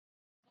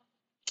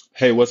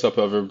Hey, what's up,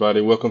 everybody?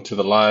 Welcome to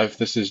the live.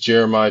 This is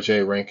Jeremiah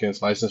J.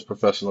 Rankins, licensed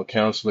professional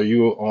counselor.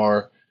 You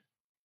are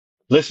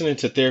listening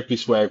to Therapy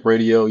Swag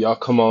Radio. Y'all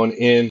come on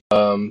in.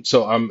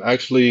 So I'm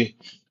actually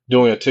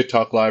doing a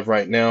TikTok live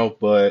right now,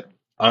 but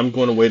I'm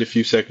going to wait a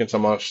few seconds.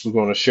 I'm actually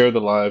going to share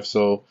the live,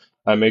 so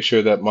I make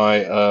sure that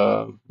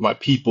my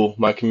people,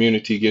 my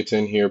community gets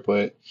in here.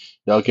 But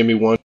y'all give me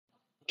one.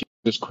 Get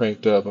this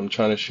cranked up. I'm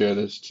trying to share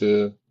this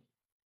to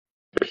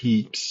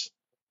peeps.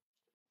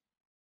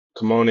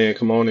 Come on in.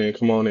 Come on in.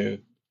 Come on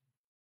in.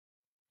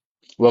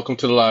 Welcome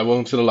to the live.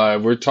 Welcome to the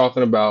live. We're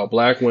talking about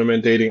Black women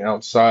dating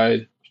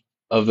outside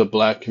of the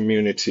Black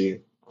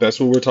community. That's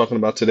what we're talking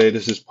about today.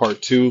 This is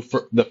part two.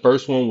 The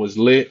first one was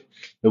lit.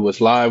 It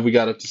was live. We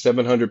got up to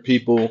 700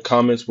 people.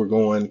 Comments were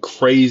going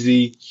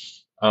crazy.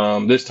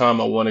 This time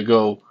I want to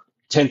go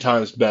 10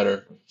 times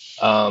better.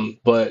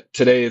 But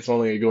today it's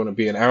only going to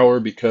be an hour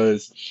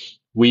because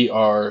we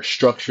are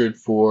structured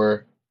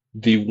for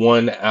the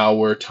 1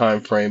 hour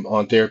time frame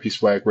on Therapy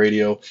Swag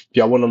Radio. If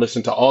y'all want to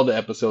listen to all the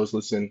episodes,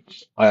 listen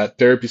at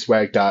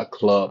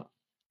therapyswag.club.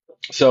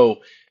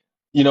 So,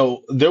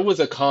 there was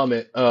a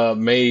comment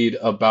made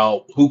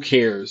about who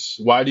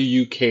cares? Why do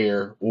you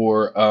care?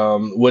 Or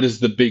what is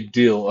the big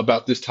deal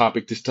about this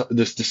topic,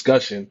 this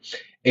discussion?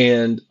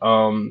 And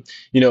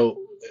you know,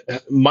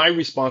 my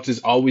response is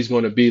always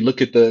going to be,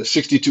 look at the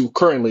 62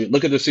 currently,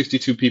 look at the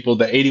 62 people,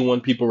 the 81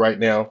 people right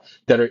now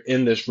that are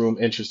in this room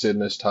interested in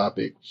this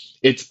topic.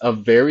 It's a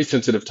very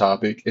sensitive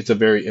topic. It's a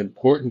very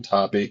important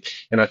topic,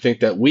 and I think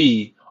that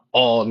we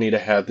all need to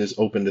have this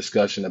open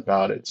discussion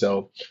about it.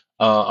 So.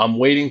 I'm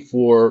waiting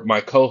for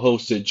my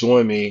co-host to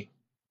join me,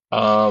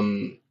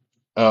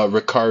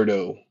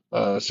 Ricardo.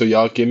 So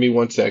y'all give me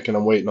 1 second.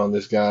 I'm waiting on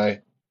this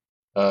guy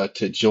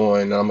to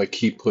join. I'm gonna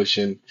keep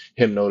pushing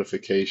him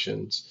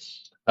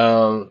notifications.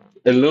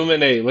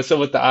 Illuminate. What's up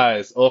with the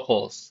eyes?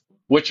 Ojos.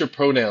 What's your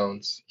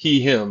pronouns?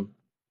 He, him.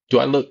 Do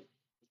I look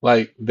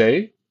like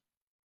they?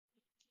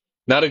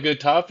 Not a good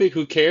topic.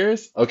 Who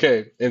cares?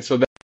 Okay, and so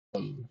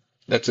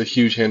that's a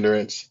huge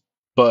hindrance,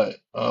 but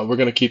we're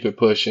gonna keep it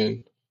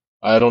pushing.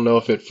 I don't know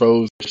if it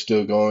froze or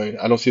still going.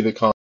 I don't see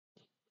the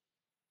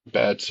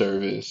bad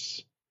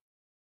service.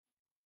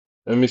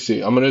 Let me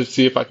see. I'm gonna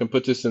see if I can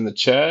put this in the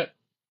chat.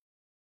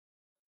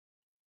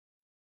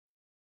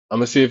 I'm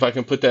gonna see if I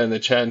can put that in the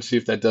chat and see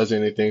if that does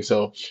anything.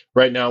 So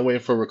right now I'm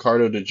waiting for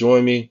Ricardo to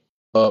join me.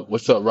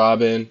 What's up,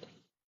 Robin?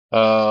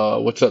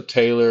 What's up,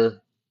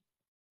 Taylor?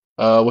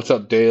 What's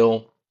up,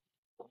 Dale?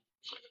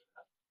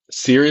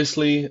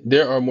 Seriously,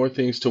 there are more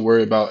things to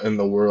worry about in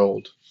the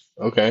world.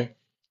 Okay.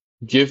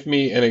 Give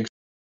me an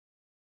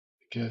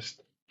guess.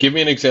 Give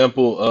me an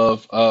example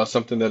of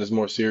something that is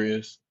more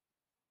serious.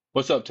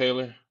 What's up,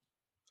 Taylor?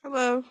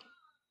 Hello.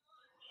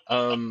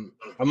 I'm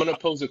gonna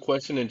pose a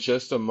question in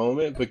just a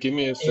moment, but give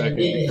me a second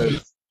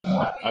because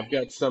I've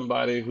got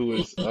somebody who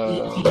is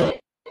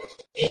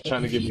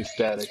trying to give me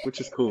static,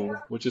 which is cool,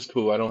 which is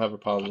cool. I don't have a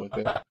problem with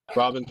it.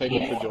 Robin, thank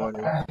you for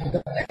joining.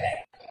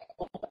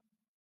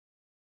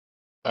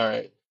 All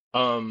right.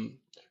 Um,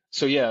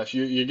 so yeah, if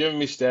you're giving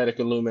me static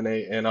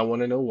illuminate, and I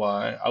want to know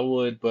why. I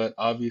would, but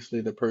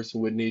obviously the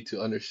person would need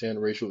to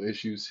understand racial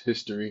issues,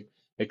 history,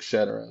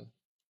 etc.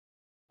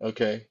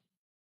 Okay.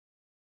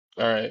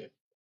 All right.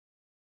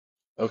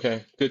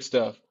 Okay, good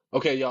stuff.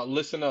 Okay, y'all,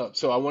 listen up.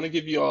 So I want to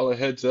give you all a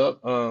heads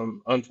up.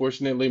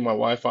 Unfortunately, my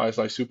Wi-Fi is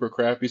like super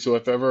crappy, so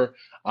if ever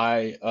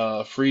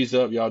I freeze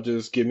up, y'all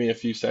just give me a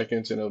few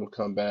seconds and it'll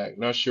come back.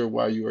 Not sure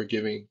why you are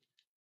giving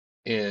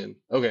in.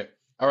 Okay,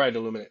 all right,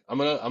 Illuminate. I'm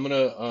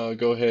gonna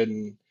go ahead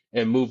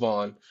and move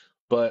on.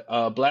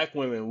 But Black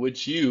women,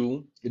 would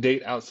you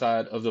date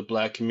outside of the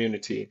Black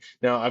community?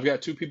 Now, I've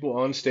got two people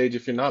on stage.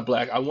 If you're not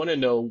Black, I want to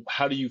know,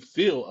 how do you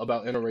feel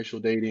about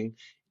interracial dating?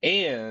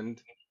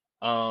 And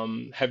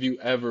have you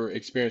ever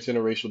experienced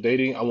interracial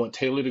dating? I want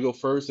Taylor to go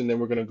first, and then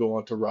we're gonna go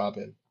on to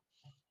Robin.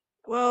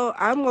 Well,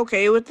 I'm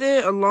okay with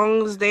it as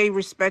long as they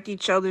respect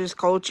each other's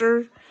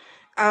culture.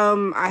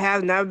 I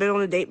have never been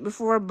on a date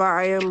before, but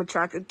I am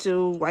attracted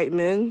to white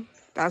men.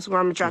 That's what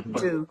I'm attracted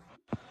Mhm. to.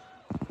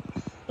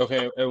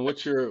 Okay, and what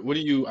do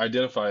you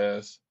identify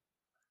as?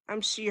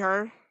 I'm she,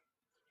 her.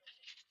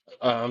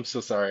 I'm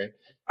so sorry.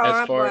 Oh, As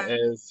I'm far black.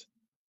 as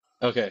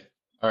okay,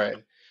 all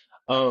right.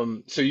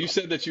 So you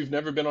said that you've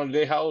never been on a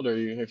date. How old are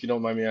you, if you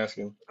don't mind me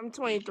asking? I'm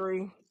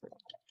 23.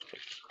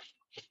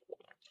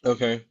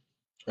 Okay.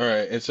 All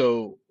right. And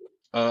so,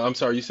 I'm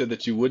sorry, you said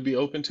that you would be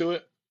open to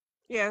it?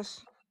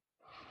 Yes.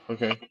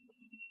 Okay.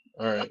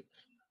 All right.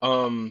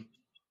 Um,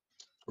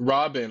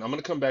 Robin, I'm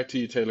gonna come back to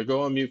you, Taylor.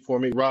 Go on mute for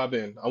me.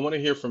 Robin, I want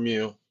to hear from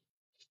you.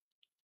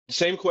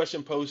 Same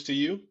question posed to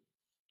you.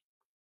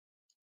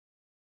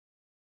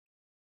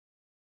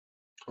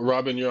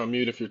 Robin, you're on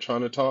mute if you're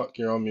trying to talk.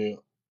 You're on mute.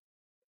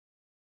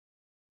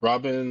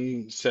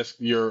 Robin says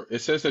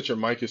it says that your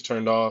mic is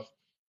turned off.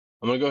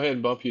 I'm gonna go ahead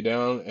and bump you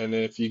down, and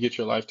if you get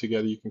your life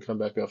together, you can come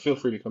back up. Feel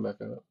free to come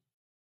back up.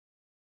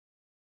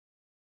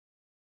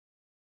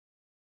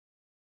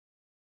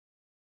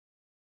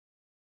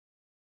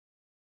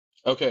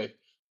 Okay.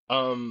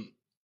 Um,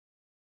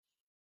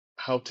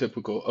 how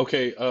typical.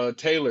 Okay,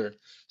 Taylor.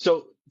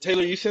 So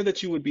Taylor, you said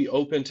that you would be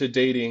open to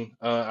dating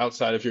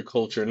outside of your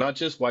culture, not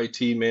just white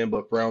tea men,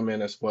 but brown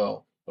men as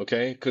well.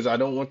 Okay? Because I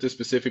don't want this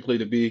specifically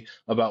to be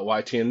about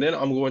white tea. And then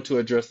I'm going to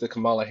address the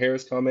Kamala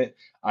Harris comment.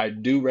 I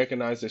do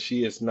recognize that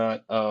she is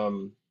not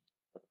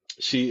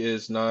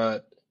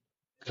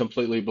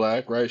completely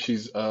black, right?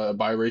 She's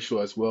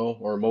biracial as well,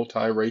 or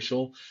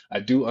multiracial. I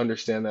do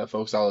understand that,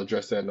 folks. I'll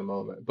address that in a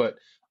moment. But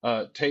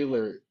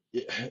Taylor,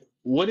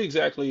 what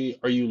exactly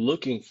are you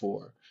looking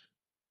for?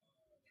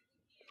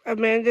 A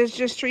man that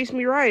just treats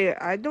me right.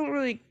 I don't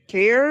really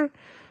care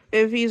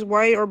if he's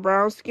white or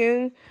brown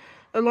skin,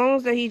 as long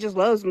as that he just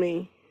loves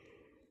me.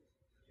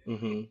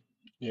 Hmm.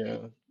 Yeah.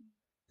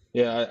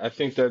 Yeah, I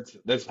think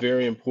that's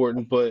very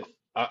important. But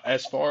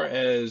as far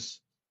as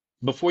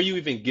before you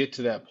even get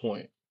to that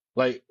point,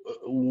 like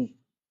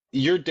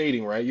you're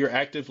dating, right? You're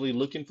actively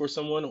looking for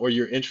someone, or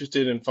you're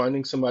interested in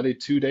finding somebody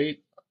to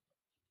date.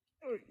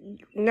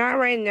 Not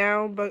right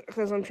now, but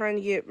because I'm trying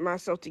to get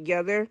myself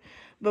together.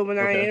 But when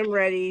I Okay. am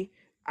ready,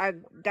 I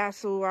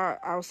that's who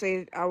I'll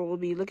say I will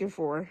be looking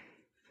for.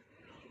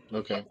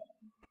 Okay.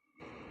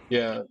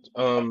 Yeah.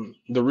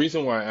 The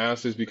reason why I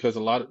asked is because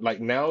a lot of like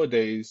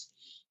nowadays,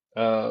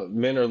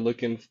 women are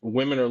looking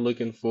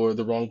for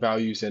the wrong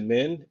values in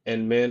men,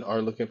 and men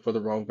are looking for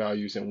the wrong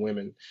values in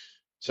women.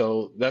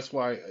 So that's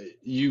why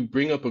you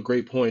bring up a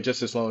great point.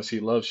 Just as long as he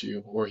loves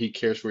you or he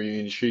cares for you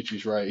and he treats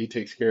you right, he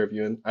takes care of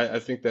you. And I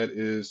think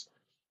that's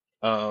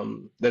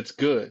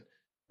good.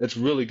 That's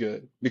really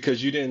good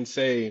because you didn't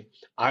say,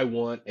 I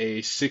want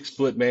a 6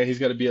 foot man. He's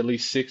got to be at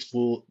least 6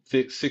 foot,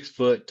 6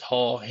 foot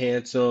tall,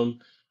 handsome,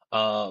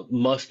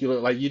 muscular.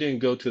 Like you didn't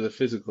go to the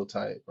physical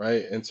type,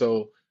 right? And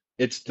so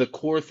it's the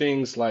core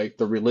things like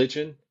the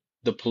religion,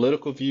 the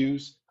political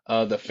views,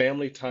 the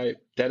family type.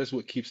 That is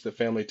what keeps the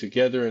family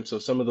together. And so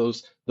some of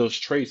those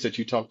traits that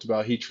you talked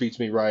about, he treats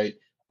me right.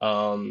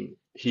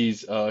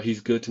 He's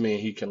good to me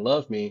and he can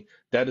love me.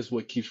 That is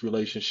what keeps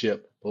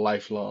relationship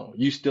lifelong.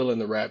 You still in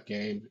the rap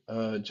game,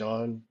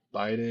 John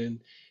Biden.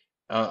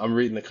 I'm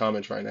reading the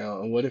comments right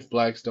now. And what if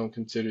blacks don't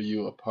consider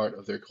you a part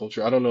of their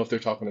culture? I don't know if they're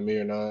talking to me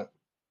or not.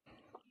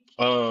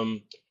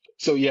 Um,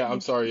 so yeah,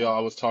 I'm sorry, y'all.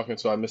 I was talking,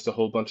 so I missed a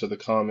whole bunch of the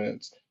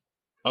comments.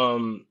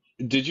 Um,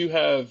 did you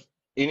have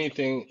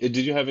did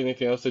you have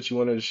anything else that you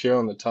wanted to share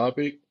on the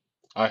topic?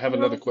 I have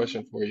another No.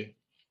 question for you.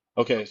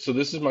 Okay, so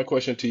this is my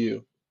question to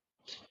you.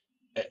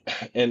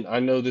 And I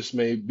know this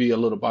may be a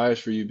little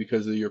biased for you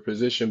because of your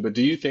position, but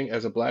do you think,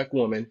 as a black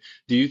woman,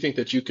 do you think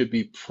that you could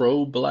be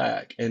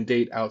pro-black and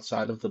date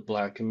outside of the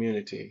black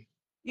community?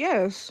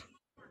 Yes.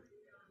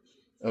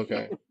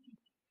 Okay,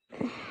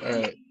 all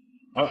right.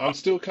 I'm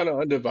still kind of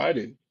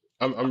undivided.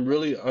 I'm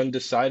really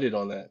undecided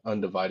on that.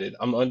 Undivided.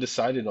 I'm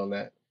undecided on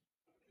that.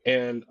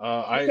 And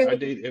I Because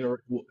date inter.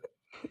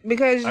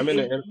 because I'm in if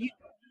a. you,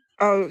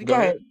 oh, Go go ahead.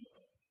 ahead.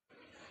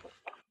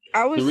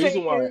 I would The say,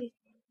 reason why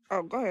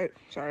oh, go ahead.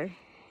 Sorry.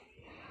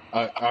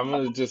 I'm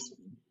gonna just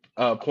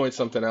point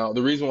something out.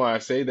 The reason why I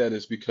say that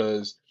is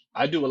because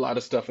I do a lot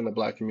of stuff in the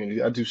black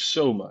community. I do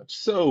so much,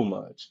 so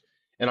much.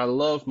 And I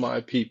love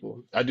my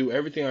people. I do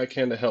everything I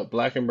can to help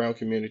black and brown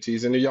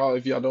communities. And if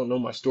y'all don't know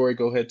my story,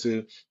 go ahead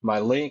to my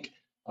link.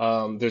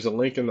 There's a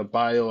link in the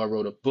bio. I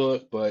wrote a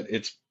book, but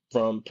it's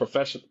from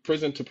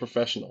prison to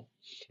professional.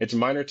 It's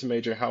minor to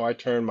major, how I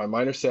turned my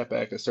minor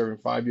setback of serving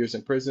 5 years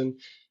in prison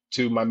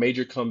to my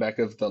major comeback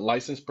of the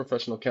licensed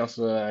professional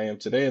counselor that I am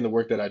today and the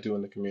work that I do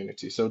in the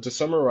community. So to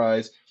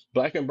summarize,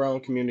 Black and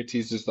brown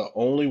communities is the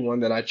only one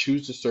that I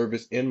choose to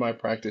service in my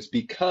practice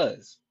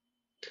because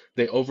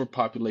they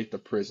overpopulate the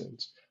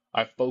prisons.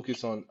 I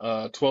focus on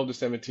 12 to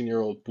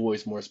 17-year-old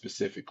boys more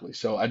specifically.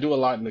 So I do a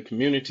lot in the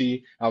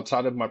community.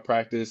 Outside of my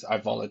practice, I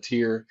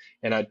volunteer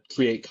and I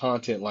create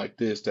content like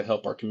this to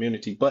help our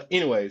community. But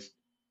anyways,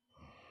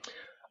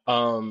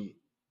 um,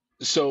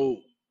 so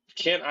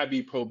can I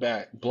be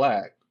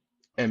pro-black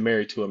and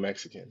married to a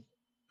Mexican?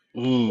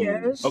 Ooh.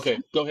 Yes. Okay,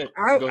 go ahead.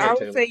 Go I ahead, would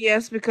Taylor. say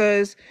yes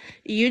because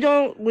you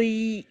don't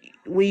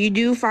when you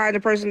do find a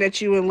person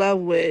that you in love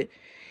with,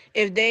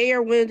 if they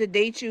are willing to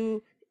date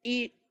you,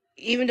 e-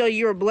 even though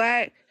you're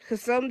black,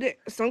 because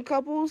some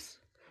couples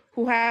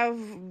who have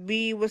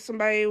be with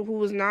somebody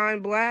who is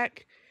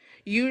non-black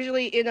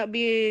usually end up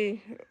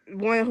being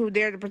one who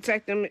dare to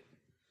protect them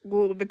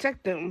will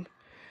protect them.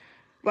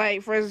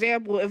 Like, for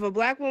example, if a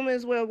black woman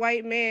is with a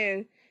white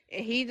man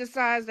and he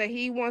decides that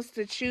he wants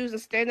to choose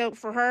and stand up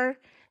for her,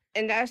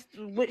 and that's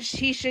what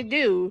he should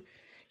do,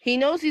 he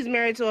knows he's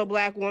married to a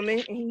black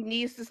woman and he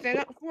needs to stand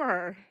up for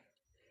her.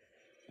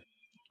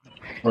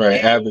 All right,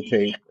 And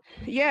advocate.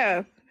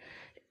 yeah,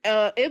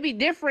 it'd be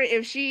different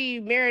if she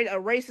married a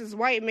racist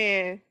white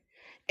man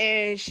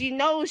and she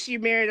knows she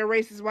married a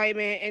racist white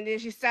man and then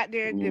she sat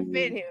there and defend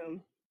Ooh.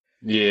 him.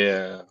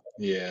 Yeah,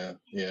 yeah,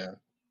 yeah.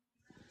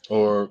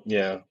 Or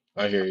yeah,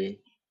 I hear you.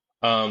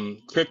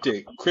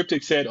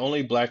 Cryptic said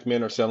only black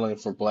men are settling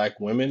for black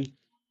women.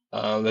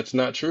 That's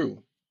not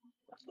true.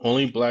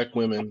 Only black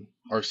women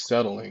are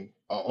settling.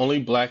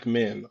 Only black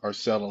men are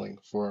settling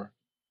for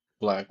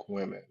black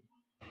women.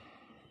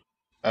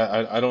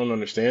 I don't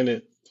understand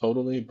it.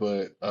 totally,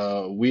 but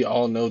we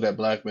all know that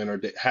black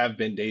men have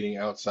been dating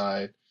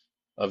outside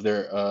of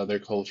their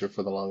culture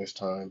for the longest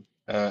time.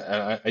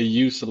 And I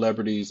use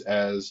celebrities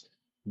as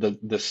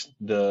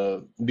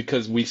the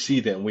because we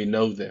see them, we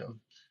know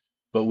them,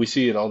 but we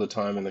see it all the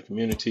time in the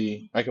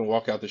community. I can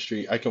walk out the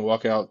street, I can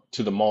walk out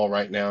to the mall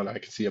right now, and I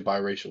can see a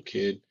biracial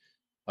kid.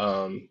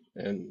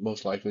 And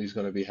most likely he's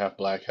going to be half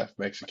black, half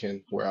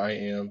Mexican, where I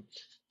am.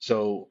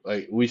 So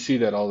like we see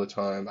that all the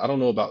time. I don't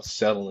know about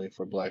settling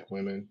for black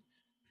women.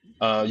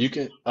 You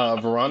can,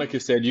 Veronica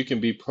said you can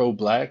be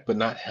pro-black, but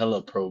not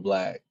hella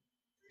pro-black.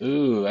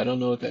 Ooh, I don't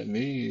know what that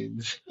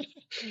means.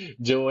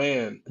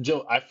 Joanne,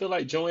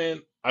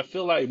 I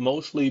feel like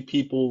mostly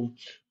people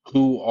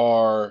who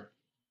are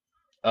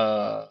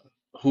uh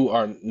who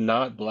are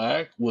not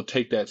black will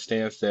take that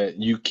stance that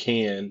you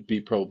can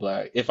be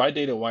pro-black. If I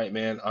date a white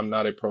man, I'm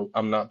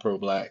not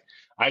pro-black.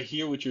 I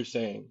hear what you're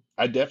saying.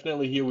 I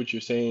definitely hear what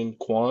you're saying,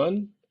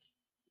 Kwani.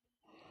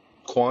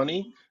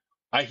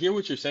 I hear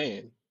what you're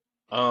saying.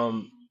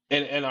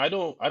 And I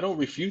don't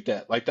refute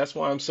that. Like that's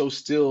why I'm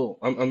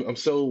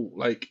so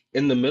like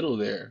in the middle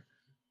there.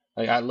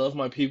 Like I love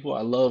my people.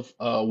 I love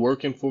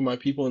working for my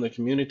people in the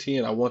community,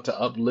 and I want to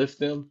uplift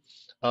them.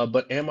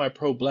 But am I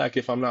pro-black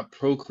if I'm not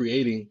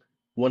procreating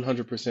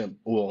 100%?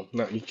 Well,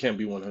 not you can't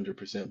be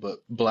 100%, but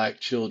black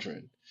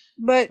children,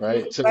 But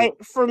right? So, like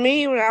for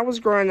me, when I was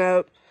growing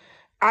up,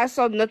 I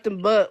saw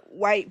nothing but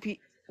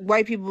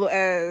white people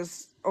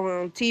as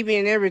on TV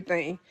and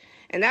everything,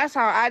 and that's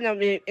how I end up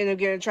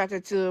getting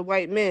attracted to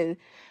white men.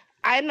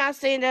 I'm not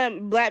saying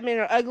that black men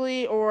are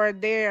ugly or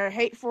they're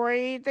hateful or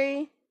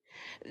anything.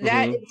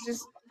 That hmm is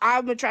just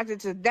I'm attracted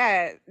to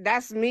that.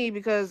 That's me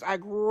because I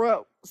grew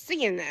up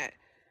seeing that.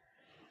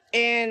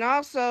 And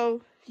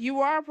also,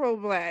 you are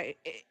pro-black.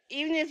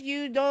 Even if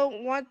you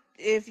don't want,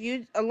 if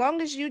you, as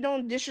long as you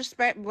don't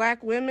disrespect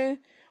black women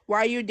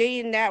while you're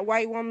dating that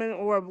white woman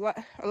or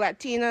a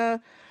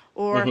Latina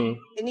or hmm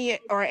any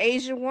or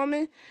Asian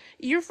woman,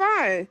 you're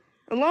fine.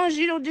 As long as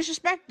you don't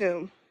disrespect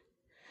them.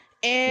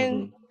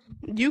 And hmm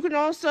you can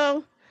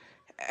also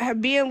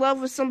be in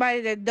love with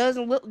somebody that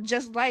doesn't look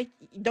just like,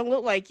 don't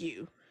look like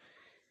you.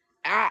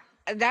 I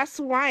that's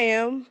who I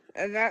am,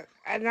 and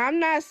I'm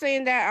not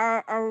saying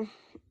that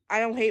I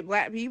don't hate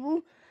black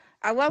people.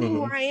 I love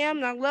who hmm I am,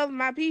 and I love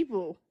my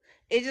people.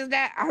 It's just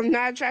that I'm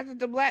not attracted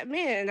to black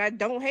men, and I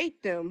don't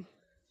hate them.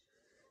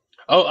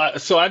 Oh,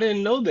 so I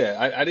didn't know that.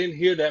 I didn't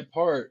hear that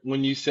part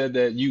when you said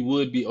that you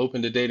would be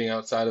open to dating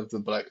outside of the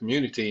black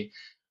community.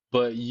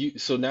 But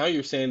so now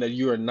you're saying that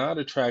you are not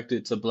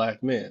attracted to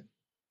black men.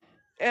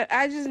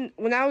 I just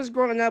when I was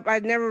growing up, I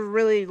never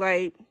really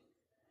like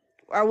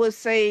I would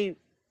say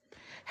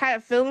had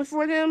a feeling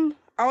for them.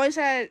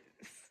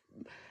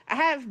 I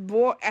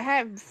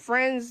had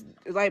friends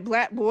like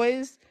black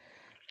boys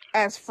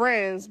as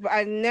friends, but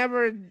I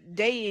never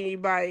dated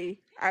anybody.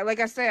 Like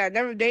I said, I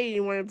never dated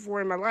anyone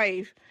before in my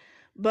life.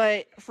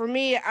 But for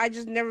me, I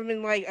just never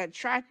been like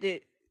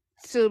attracted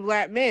to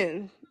black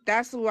men.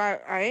 That's who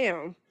I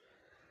am.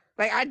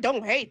 Like I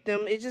don't hate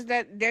them. It's just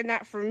that they're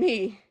not for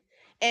me.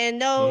 And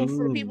no,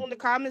 for people Mm. in the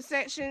comment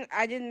section,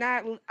 I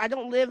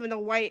don't live in a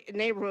white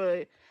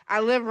neighborhood.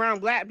 I live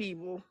around black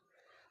people.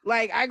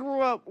 Like I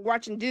grew up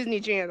watching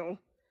Disney Channel,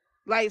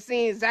 like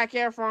seeing Zac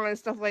Efron and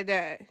stuff like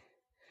that.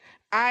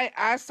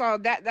 I saw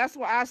that. That's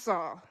what I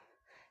saw,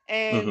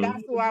 and hmm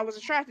that's who I was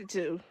attracted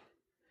to.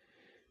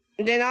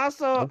 And then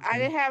also, I Okay.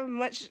 didn't have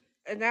much,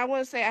 and I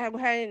wouldn't say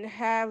didn't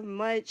have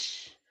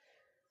much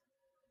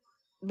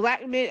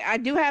black men. I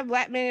do have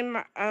black men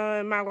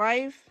in my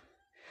life,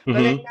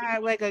 but they're hmm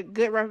not like a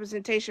good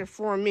representation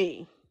for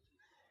me.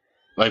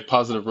 Like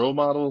positive role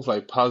models,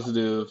 like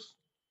positive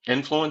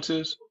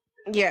influences.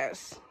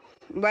 Yes,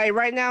 like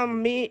right now,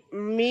 me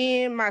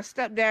and my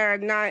stepdad are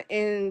not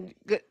in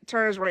good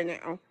terms right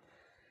now.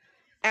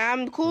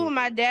 I'm cool with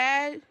my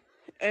dad,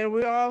 and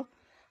we all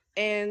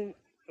and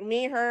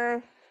me and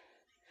her,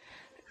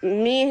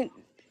 me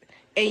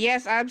and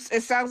yes,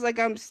 it sounds like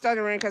I'm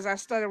stuttering because I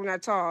stutter when I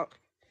talk.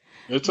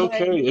 It's But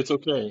okay. It's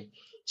okay.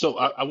 So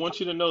I want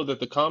you to know that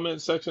the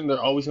comment section,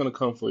 they're always going to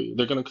come for you.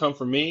 They're going to come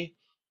for me.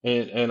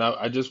 And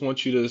I just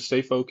want you to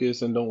stay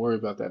focused and don't worry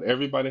about that.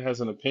 Everybody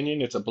has an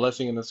opinion. It's a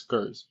blessing and it's a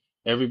curse.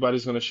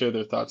 Everybody's going to share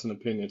their thoughts and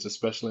opinions,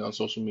 especially on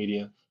social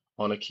media,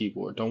 on a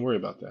keyboard. Don't worry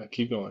about that.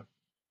 Keep going.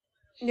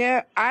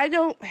 yeah, I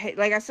don't hate.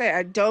 Like I said,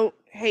 I don't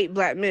hate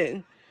black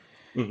men.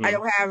 I hmm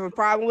don't have a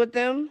problem with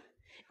them.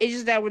 It's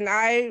just that when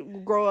I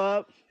grow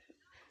up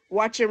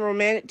watching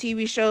romantic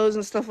TV shows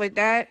and stuff like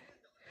that,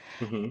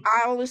 hmm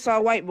I only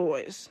saw white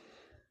boys,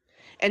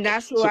 and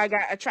that's who So, I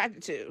got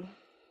attracted to.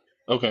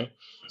 okay.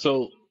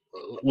 So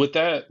with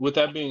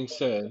that being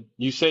said,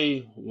 you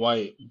say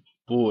white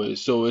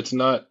boys, so it's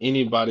not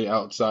anybody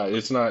outside.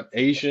 It's not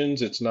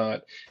Asians, it's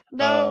not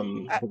No,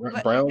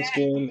 brown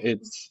skin,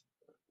 it's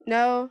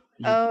no.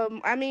 you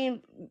I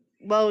mean,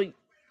 well,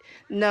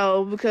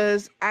 no,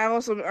 because I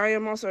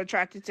am also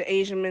attracted to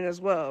Asian men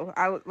as well.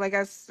 Like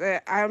I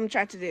said, I'm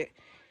attracted to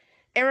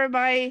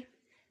everybody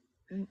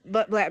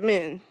but black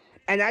men,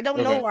 and I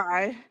don't know okay.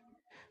 why,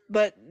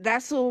 but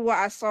that's who what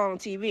I saw on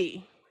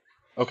TV.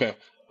 Okay.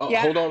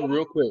 Yeah. Hold on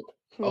real quick.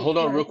 Hold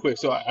Go on real ahead. quick.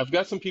 So I've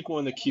got some people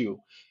in the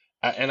queue,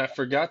 and I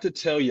forgot to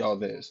tell y'all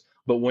this,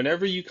 but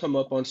whenever you come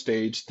up on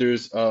stage,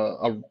 there's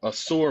a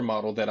SOAR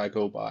model that I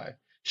go by.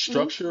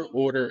 Hmm. Structure,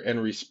 order,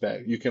 and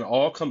respect. You can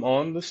all come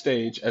on the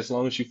stage as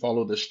long as you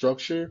follow the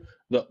structure,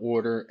 the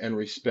order, and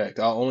respect.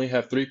 I'll only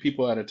have three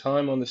people at a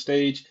time on the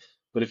stage,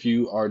 but if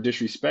you are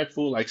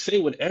disrespectful, like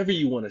say whatever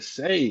you want to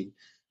say,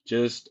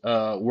 just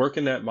work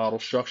in that model,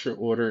 structure,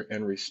 order,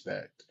 and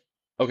respect.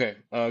 Okay,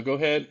 go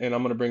ahead, and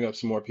I'm gonna bring up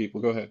some more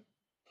people. Go ahead,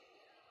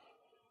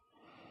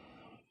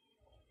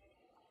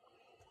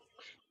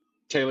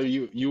 Taylor.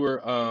 You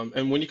were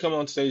and when you come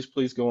on stage,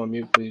 please go on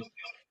mute, please.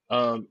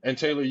 And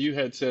Taylor, you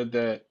had said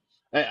that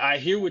I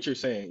hear what you're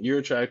saying. You're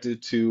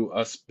attracted to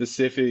a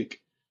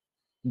specific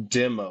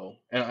demo,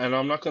 and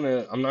I'm not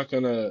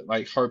gonna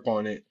like harp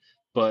on it,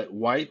 but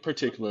white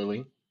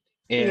particularly,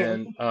 Yeah.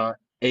 and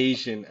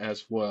Asian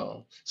as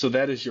well. So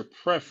that is your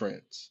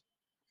preference.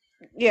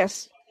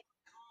 Yes.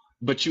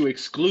 But you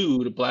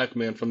exclude black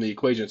men from the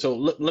equation. So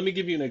let me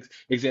give you an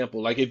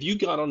example. Like if you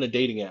got on a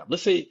dating app,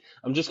 let's say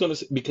I'm just gonna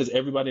because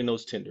everybody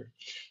knows Tinder,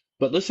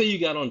 but let's say you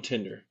got on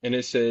Tinder and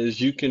it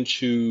says you can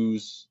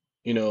choose,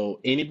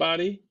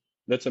 anybody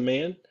that's a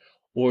man,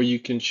 or you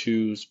can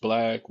choose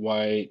black,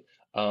 white,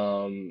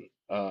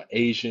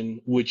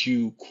 Asian. Would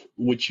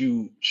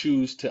you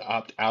choose to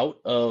opt out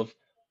of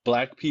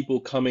black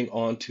people coming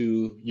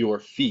onto your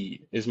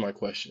feed? Is my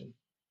question.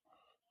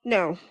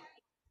 No.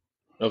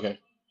 Okay.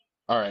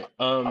 All right.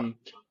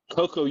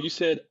 Coco, you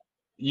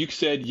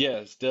said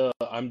yes, duh,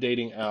 I'm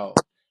dating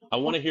out. I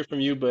want to hear from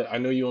you, but I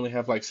know you only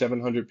have like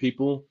 700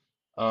 people.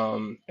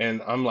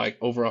 And I'm like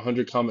over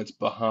 100 comments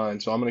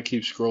behind, so I'm gonna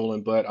keep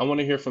scrolling. But I want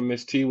to hear from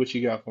Miss T. What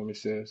you got for me,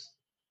 sis?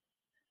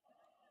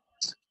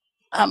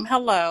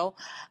 Hello.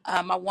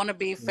 I want to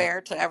be Mm.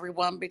 fair to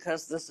everyone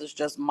because this is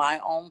just my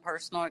own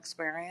personal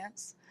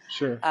experience.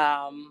 Sure.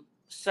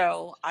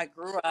 So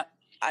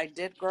I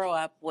did grow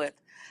up with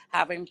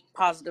having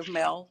positive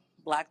male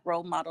black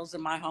role models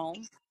in my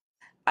home.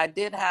 I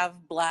did have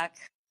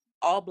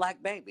all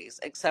black babies,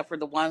 except for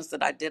the ones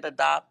that I did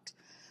adopt,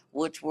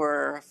 which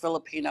were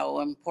Filipino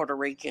and Puerto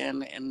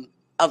Rican and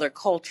other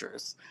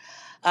cultures.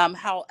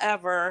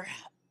 However,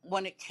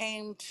 when it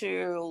came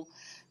to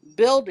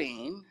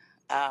building,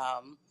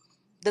 um,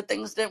 the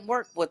things didn't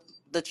work with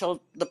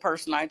the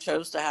person I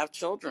chose to have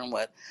children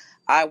with.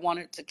 I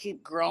wanted to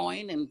keep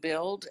growing and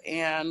build,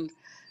 and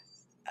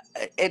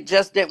it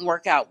just didn't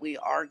work out. We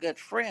are good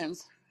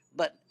friends,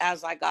 but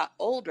as I got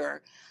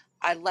older,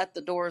 I let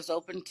the doors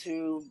open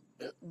to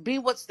be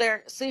what's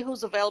there, see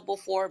who's available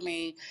for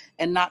me,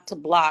 and not to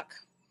block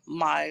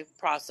my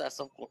process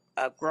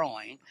of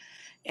growing.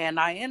 And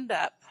I end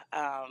up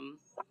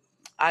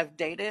I've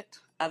dated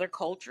other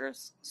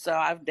cultures. So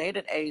I've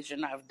dated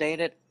Asian, I've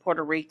dated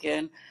Puerto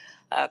Rican,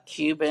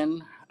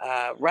 Cuban,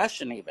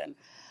 Russian, even.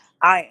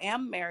 I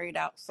am married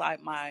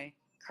outside my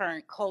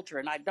current culture,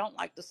 and I don't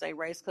like to say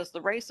race because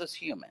the race is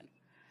human.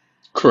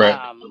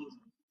 Correct. Um,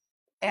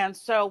 and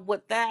so,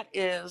 what that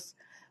is,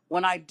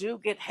 when I do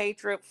get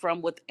hatred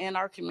from within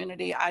our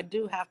community, I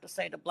do have to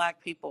say to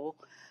Black people,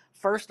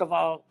 first of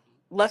all,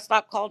 let's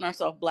stop calling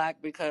ourselves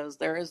Black because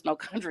there is no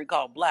country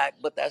called Black,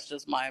 but that's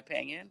just my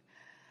opinion.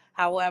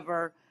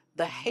 However,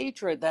 the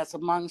hatred that's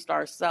amongst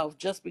ourselves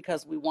just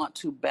because we want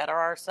to better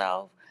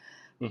ourselves,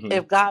 Mm-hmm.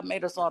 if God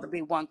made us all to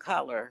be one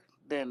color,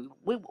 then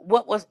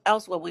what was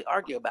else would we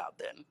argue about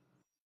then?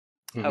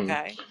 Mm-hmm.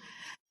 Okay.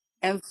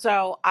 And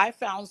so I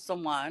found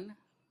someone,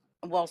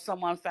 well,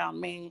 someone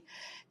found me,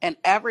 and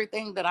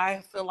everything that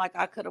I feel like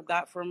I could have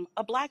got from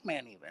a black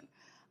man, even.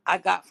 I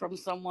got from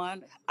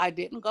someone. I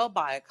didn't go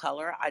by a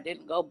color. I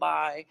didn't go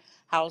by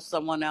how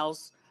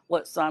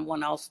what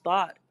someone else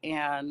thought.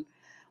 And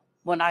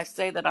when I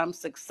say that I'm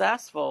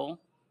successful,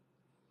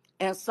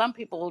 and some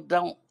people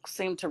don't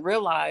seem to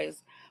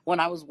realize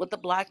when I was with a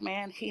black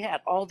man, he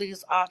had all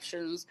these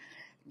options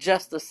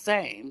just the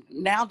same.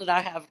 Now that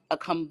I have a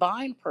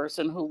combined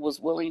person who was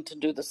willing to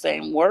do the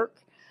same work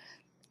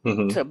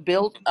Mm-hmm.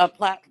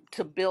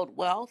 to build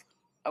wealth,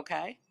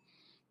 okay?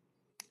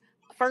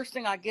 First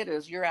thing I get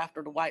is you're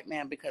after the white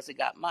man because he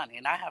got money.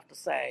 And I have to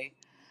say,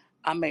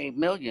 I made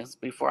millions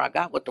before I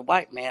got with the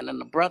white man, and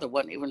the brother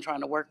wasn't even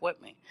trying to work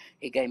with me.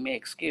 He gave me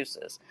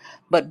excuses.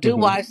 But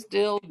do Mm-hmm. I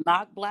still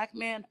knock black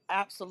men?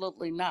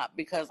 Absolutely not,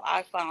 because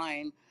I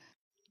find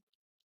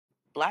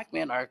black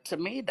men are, to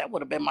me, that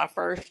would have been my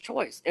first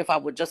choice if I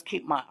would just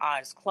keep my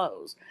eyes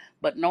closed.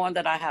 But knowing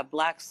that I have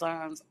black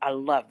sons, I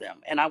love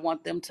them and I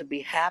want them to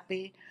be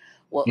happy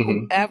with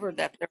Mm-hmm. whoever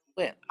that they're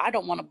with. I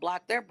don't want to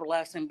block their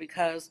blessing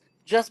because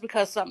just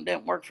because something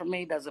didn't work for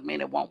me doesn't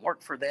mean it won't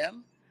work for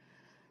them.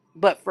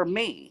 But for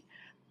me,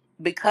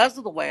 because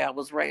of the way I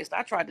was raised,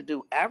 I tried to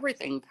do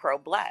everything pro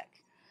black,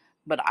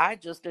 but I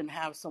just didn't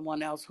have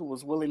someone else who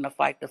was willing to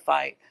fight the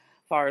fight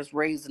as far as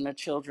raising the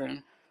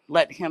children,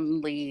 let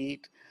him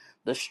lead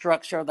the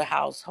structure of the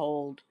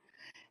household,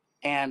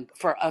 and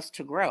for us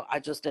to grow. I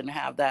just didn't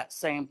have that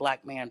same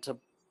black man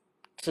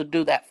to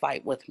do that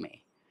fight with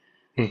me.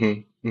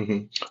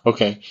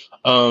 Okay.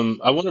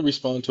 I want to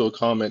respond to a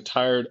comment.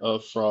 Tired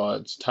of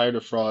frauds. Tired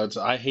of frauds.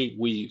 I hate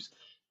weaves.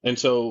 And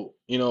so,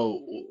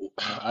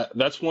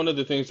 that's one of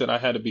the things that I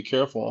had to be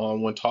careful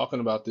on when talking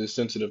about this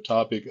sensitive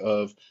topic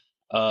of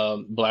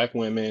black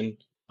women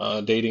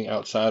dating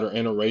outside or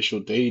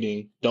interracial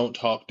dating. Don't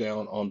talk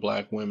down on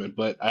black women.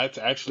 But that's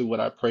actually what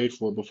I prayed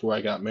for before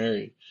I got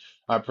married.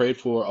 I prayed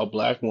for a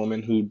black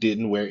woman who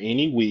didn't wear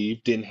any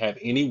weave, didn't have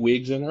any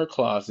wigs in her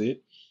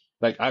closet.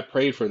 Like I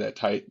prayed for that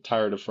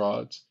tired of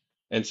frauds.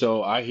 And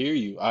so I hear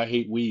you. I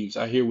hate weaves.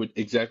 I hear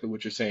exactly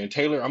what you're saying.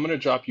 Taylor, I'm going to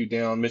drop you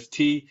down. Miss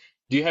T,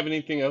 do you have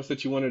anything else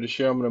that you wanted to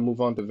share? I'm going to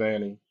move on to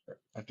Vanny.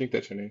 I think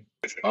that's your name.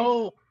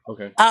 Oh,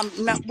 okay.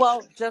 No,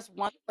 well, just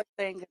one quick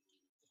thing.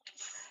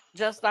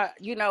 Just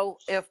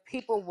if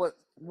people would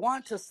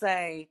want to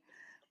say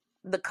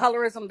the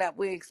colorism that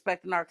we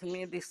expect in our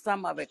community,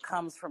 some of it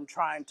comes from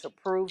trying to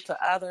prove to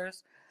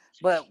others.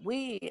 But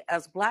we,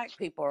 as Black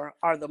people,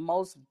 are the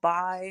most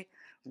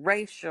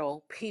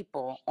biracial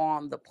people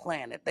on the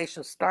planet. They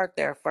should start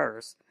there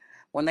first.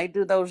 When they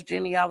do those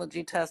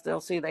genealogy tests,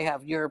 they'll see they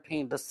have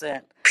European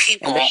descent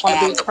and they People want to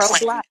be on the pro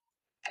planet. Black,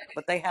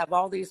 but they have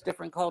all these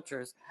different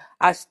cultures.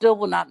 I still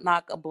will not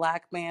knock a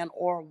Black man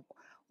or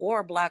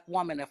a Black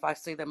woman if I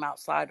see them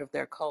outside of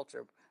their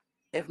culture.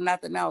 If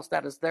nothing else,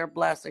 that is their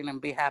blessing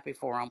and be happy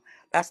for them.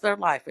 That's their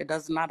life. It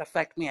does not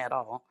affect me at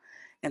all.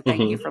 And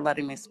thank you Hmm. for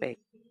letting me speak.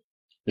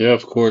 Yeah,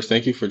 of course.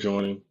 Thank you for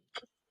joining.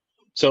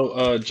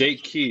 So,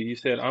 Jake Key, you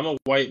said, I'm a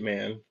white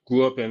man,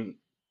 grew up in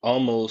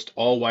almost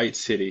all white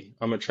city.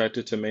 I'm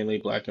attracted to mainly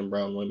black and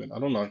brown women. I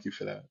don't knock you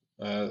for that.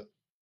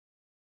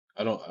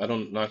 I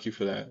don't knock you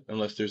for that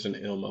unless there's an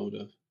ill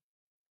motive.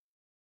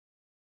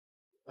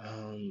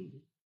 Um,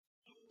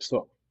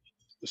 so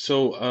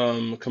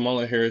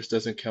Kamala Harris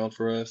doesn't count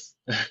for us.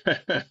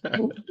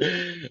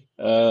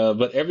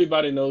 But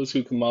everybody knows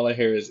who Kamala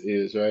Harris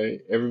is, right?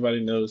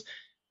 Everybody knows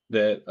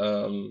that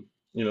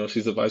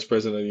she's the vice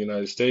president of the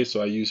United States,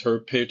 so I use her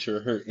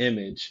picture, her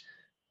image,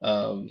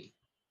 um,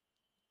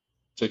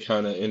 to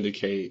kind of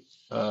indicate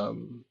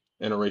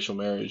interracial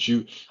marriage.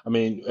 I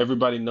mean,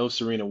 everybody knows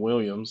Serena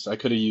Williams. I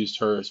could have used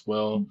her as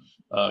well.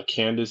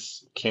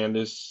 Candace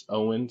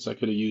Owens, I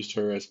could have used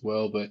her as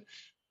well, but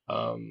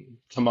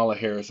Kamala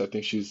Harris, I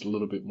think she's a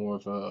little bit more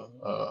of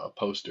a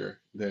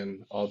poster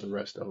than all the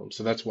rest of them.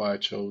 So that's why I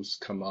chose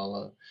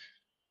Kamala.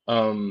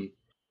 Um,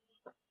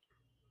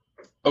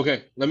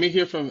 okay, let me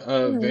hear from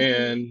Alright.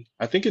 Van.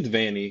 I think it's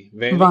Vanny.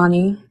 Vanny?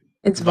 Vonnie.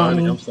 It's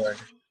Vonnie, I'm Vonnie. sorry.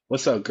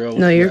 What's up, girl?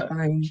 No, What you you're got?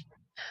 fine.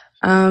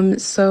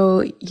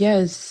 So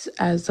yes,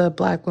 as a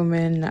black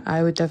woman,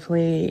 I would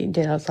definitely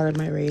date outside of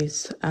my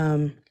race.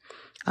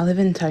 I live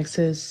in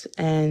Texas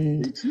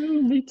and Me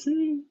too, me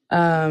too.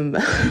 um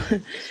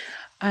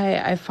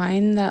I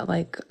find that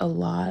like a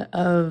lot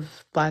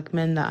of black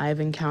men that I've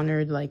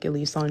encountered, like at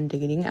least on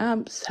dating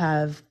apps,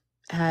 have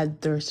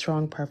had their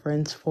strong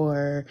preference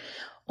for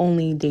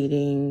only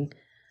dating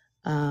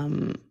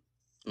um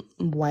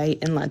white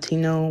and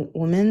Latino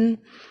women.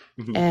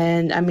 Hmm.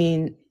 And I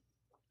mean,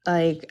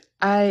 like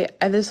I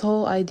this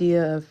whole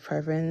idea of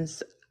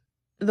preference,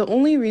 the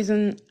only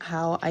reason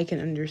how I can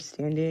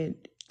understand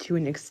it to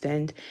an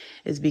extent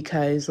is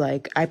because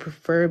like I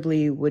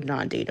preferably would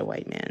not date a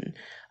white man.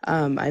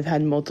 I've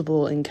had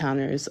multiple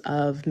encounters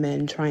of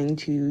men trying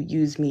to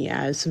use me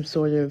as some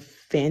sort of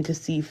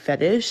fantasy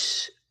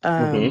fetish.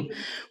 Hmm.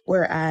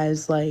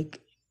 Whereas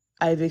like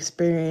I've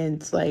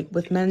experienced like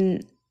with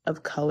men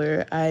of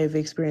color, I've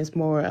experienced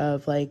more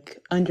of like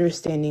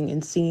understanding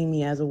and seeing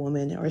me as a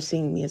woman or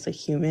seeing me as a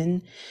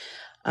human,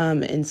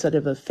 instead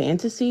of a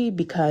fantasy,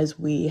 because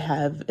we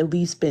have at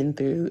least been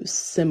through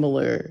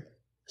similar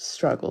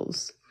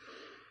struggles.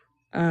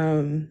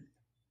 Um,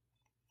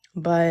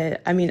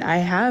 but I mean, I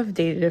have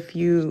dated a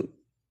few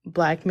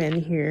black men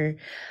here,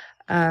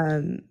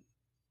 um,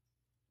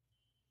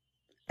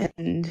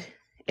 and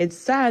it's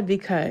sad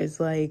because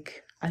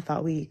like I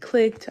thought we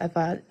clicked. I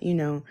thought,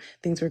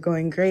 things were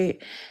going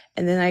great.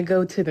 And then I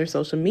go to their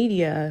social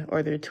media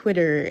or their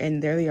Twitter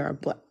and there they are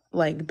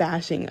like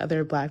bashing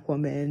other black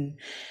women.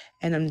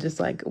 And I'm just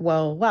like,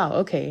 well, wow,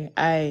 okay.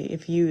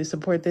 If you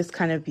support this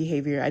kind of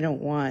behavior, I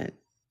don't want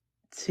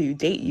to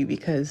date you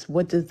because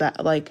what does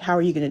that like how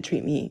are you going to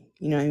treat me?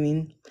 You know what I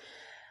mean?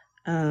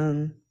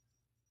 Um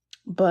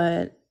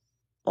but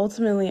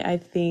ultimately I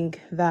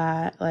think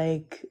that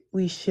like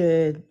we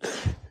should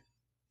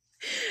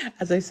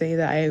as I say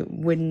that I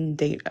wouldn't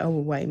date a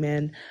white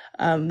man,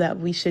 that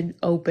we should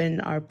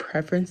open our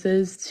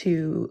preferences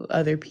to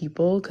other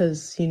people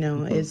because,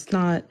 Hmm. it's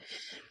not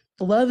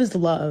love is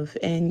love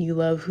and you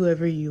love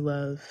whoever you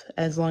love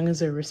as long as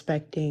they're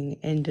respecting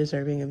and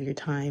deserving of your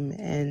time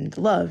and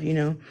love,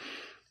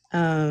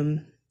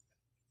 Um,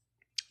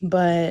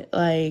 but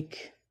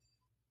like,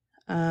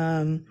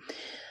 um,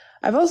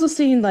 I've also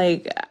seen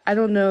like, I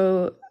don't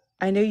know,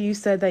 I know you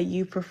said that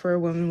you prefer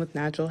women with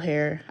natural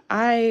hair.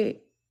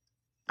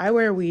 I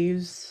wear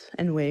weaves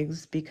and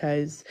wigs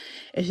because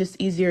it's just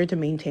easier to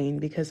maintain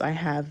because I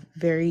have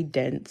very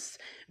dense,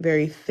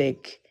 very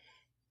thick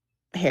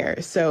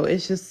hair. So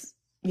it's just,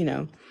 you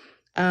know,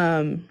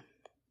 um,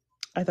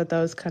 I thought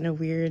that was kind of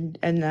weird,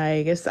 and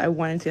I guess I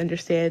wanted to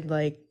understand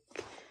like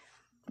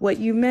what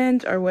you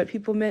meant or what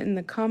people meant in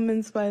the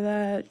comments by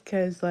that,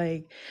 because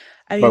like,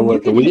 I By mean, you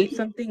what, the can hate weave?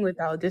 something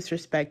without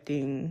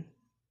disrespecting.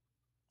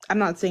 I'm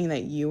not saying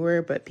that you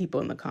were, but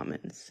people in the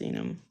comments, you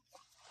know.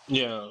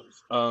 Yeah,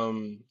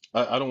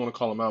 I don't want to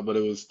call him out, but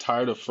it was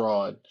tired of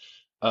fraud.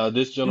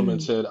 This gentleman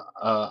Mm-hmm. said,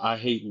 "I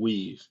hate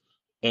weave,"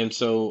 and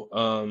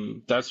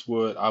so that's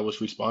what I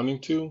was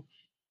responding to,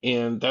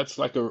 and that's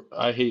like a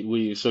I hate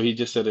weave. So he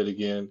just said it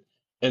again,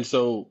 and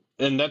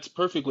that's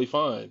perfectly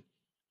fine.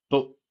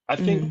 But I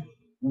think Mm-hmm.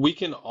 we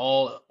can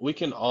all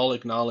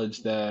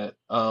acknowledge that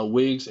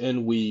wigs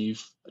and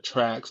weave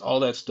tracks,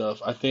 all that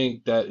stuff. I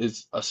think that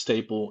is a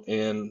staple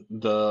in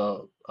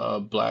the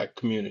black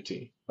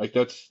community. Like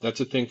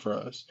that's a thing for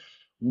us.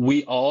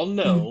 We all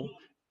know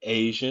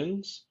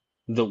Asians,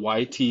 the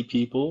YT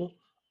people,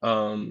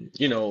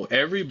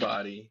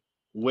 everybody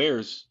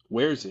wears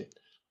it,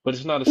 but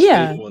it's not a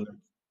Yeah. staple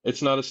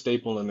it's not a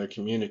staple in their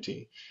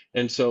community.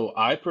 And so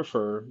I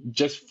prefer,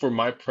 just for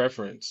my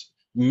preference,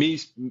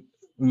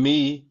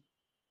 me,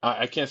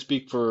 I can't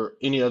speak for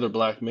any other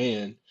black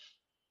man,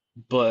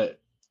 but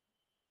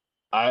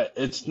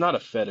it's not a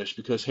fetish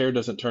because hair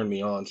doesn't turn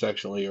me on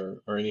sexually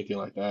or anything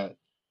like that.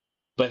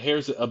 But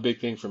hair's a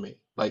big thing for me.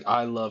 Like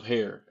I love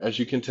hair, as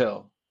you can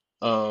tell.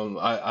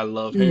 I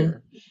love Mm-hmm.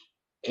 hair.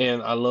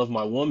 And I love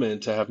my woman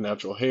to have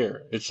natural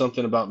hair. It's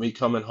something about me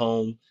coming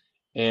home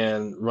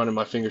and running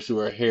my fingers through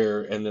her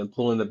hair and then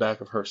pulling the back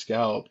of her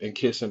scalp and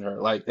kissing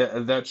her. Like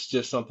that's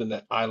just something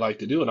that I like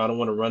to do. And I don't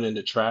want to run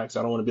into tracks.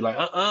 I don't want to be like,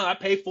 I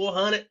paid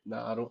 400. No,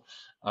 I don't.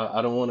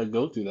 I don't want to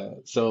go through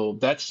that. So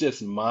that's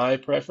just my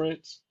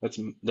preference.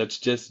 That's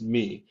just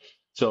me.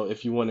 So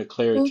if you wanted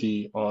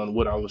clarity on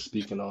what I was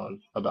speaking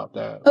on about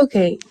that.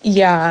 Okay,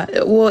 yeah.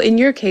 Well, in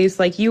your case,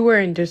 like you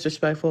weren't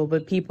disrespectful,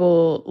 but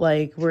people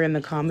like were in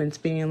the comments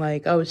being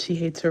like, "Oh, she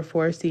hates her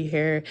 4C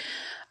hair."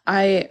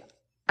 I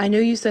I know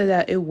you said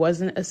that it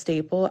wasn't a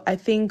staple. I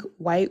think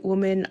white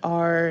women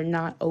are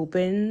not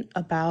open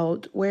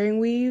about wearing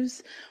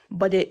weaves,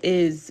 but it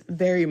is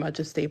very much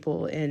a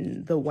staple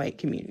in the white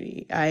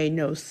community. I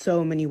know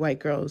so many white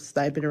girls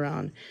that I've been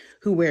around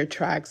who wear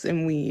tracks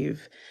and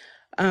weave.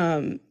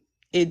 Um,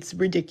 it's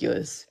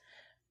ridiculous,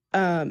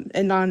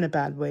 and not in a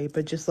bad way,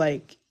 but just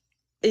like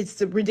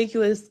it's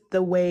ridiculous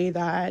the way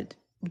that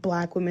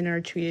black women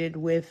are treated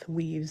with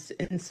weaves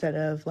instead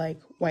of like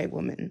white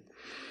women.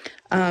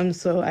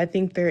 So I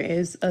think there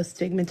is a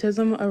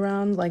stigmatism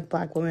around like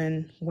black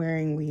women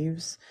wearing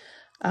weaves.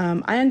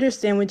 I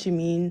understand what you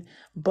mean,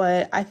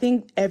 but I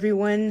think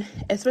everyone,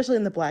 especially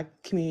in the black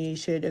community,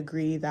 should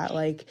agree that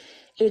like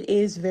it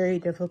is very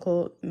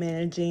difficult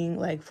managing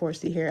like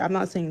 4C hair. I'm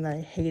not saying that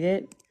I hate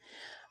it,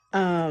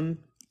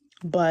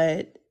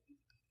 but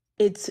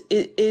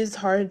it is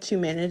hard to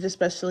manage,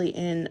 especially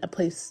in a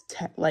place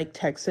like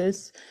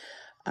Texas,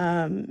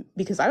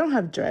 because I don't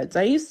have dreads.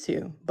 I used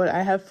to, but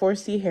I have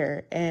 4C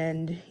hair,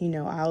 and you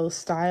know I'll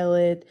style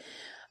it,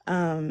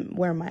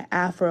 wear my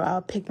afro.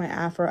 I'll pick my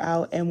afro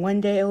out, and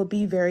one day it will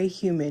be very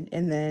humid,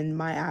 and then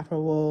my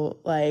afro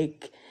will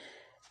like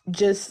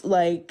just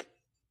like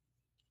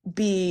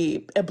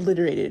be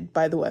obliterated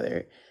by the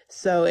weather.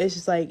 So it's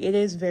just like it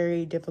is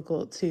very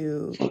difficult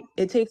to.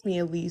 It takes me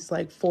at least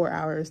like 4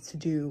 hours to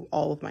do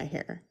all of my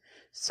hair.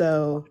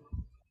 So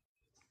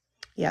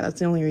yeah, that's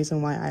the only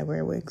reason why I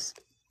wear wigs.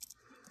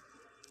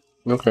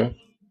 Okay.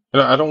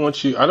 And I don't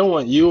want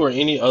you or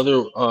any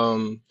other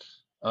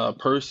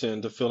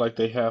person to feel like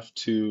they have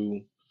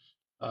to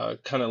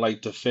kind of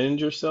like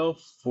defend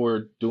yourself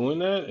for doing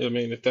that. I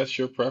mean, if that's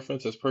your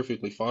preference, that's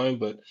perfectly fine.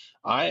 But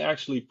I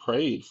actually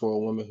prayed for a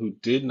woman who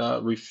did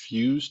not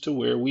refuse to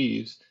wear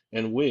weaves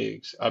and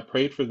wigs. I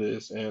prayed for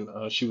this, and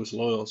she was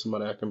loyal,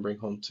 somebody I can bring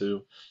home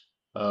to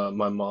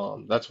my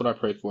mom. That's what I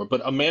prayed for.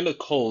 But Amanda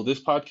Cole,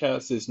 this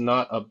podcast is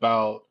not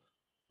about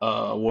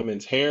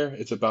women's hair.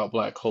 It's about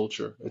black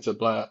culture. It's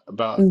about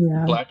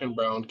Yeah. black and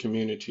brown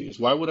communities.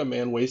 Why would a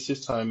man waste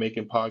his time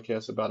making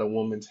podcasts about a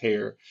woman's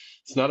hair?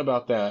 It's not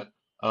about that.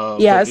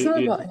 Yeah, But it's not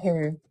about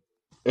hair.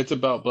 it's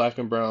about black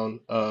and brown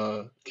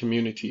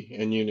community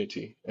and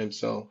unity. And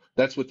so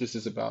that's what this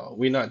is about.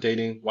 We're not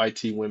dating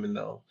YT women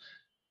though.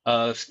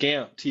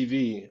 Scamp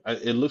TV.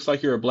 It looks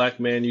like you're a black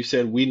man. You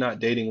said we not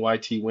dating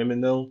YT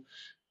women though.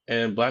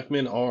 And black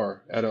men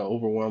are at an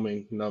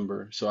overwhelming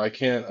number. So I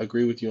can't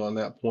agree with you on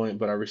that point,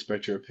 but I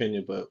respect your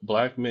opinion. But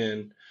black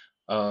men,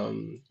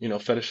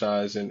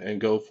 fetishize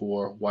and go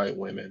for white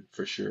women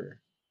for sure.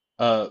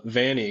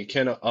 Vanny,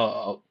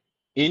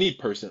 any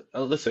person,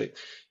 let's say,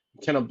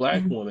 can a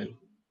black Mhm. woman,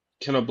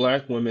 can a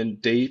black woman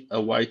date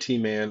a YT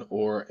man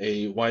or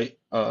a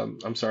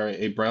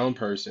brown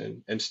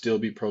person and still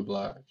be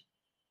pro-black?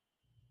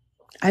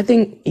 I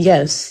think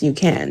yes, you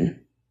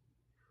can.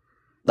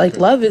 Like Okay.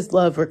 love is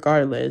love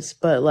regardless,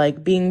 but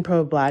like being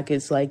pro black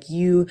is like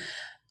you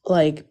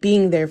like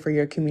being there for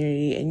your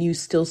community and you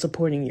still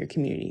supporting your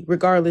community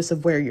regardless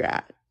of where you're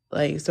at.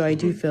 Like, so I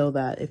do feel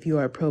that if you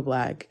are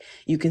pro-black,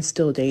 you can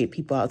still date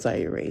people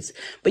outside your race.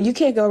 But you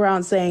can't go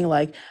around saying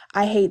like,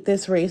 I hate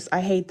this race,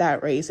 I hate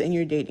that race, and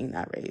you're dating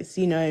that race.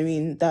 You know what I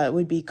mean? That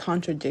would be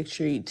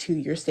contradictory to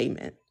your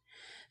statement.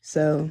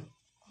 So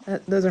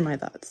those are my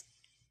thoughts.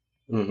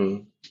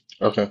 Mm-hmm.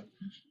 Okay.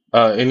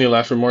 Any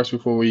last remarks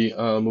before we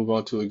move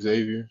on to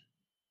Xavier?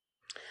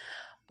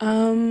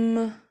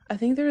 I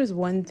think there was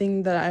one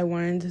thing that I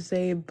wanted to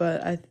say,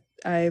 but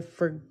I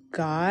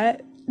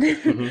forgot.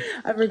 Hmm.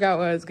 I forgot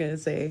what I was gonna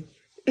say.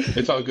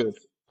 It's all good.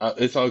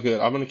 It's all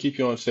good. I'm gonna keep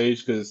you on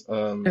stage because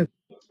Okay.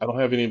 I don't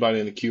have anybody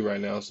in the queue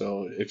right now.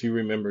 So if you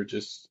remember,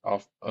 just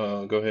off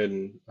go ahead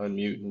and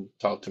unmute and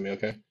talk to me,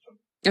 okay?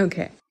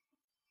 Okay.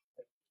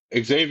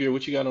 Xavier,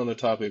 what you got on the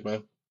topic,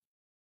 man?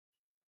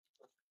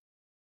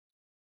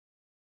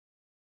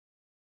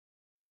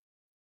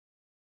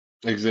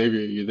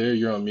 Xavier, you there?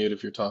 You're on mute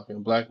if you're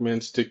talking. Black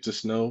men stick to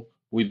snow.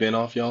 We been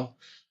off, y'all.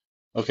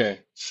 Okay,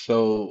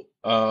 so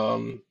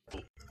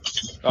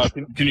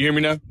Can you hear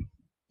me now?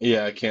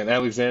 yeah, I can.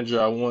 Alexandra,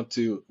 I want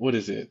to. What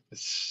is it?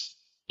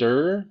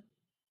 Stir.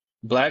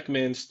 Black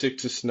men stick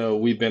to snow.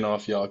 We've been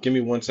off, y'all. Give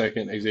me 1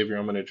 second, Xavier.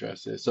 I'm going to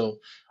address this. So,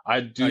 I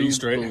Are you do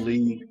straight?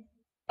 believe,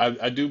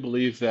 I do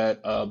believe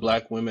that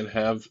black women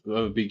have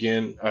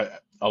begin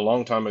a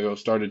long time ago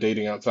started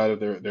dating outside of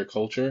their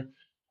culture,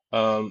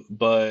 um,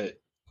 but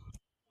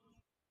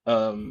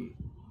um,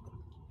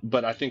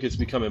 but I think it's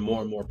becoming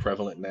more and more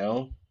prevalent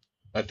now.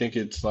 I think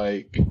it's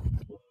like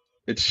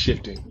it's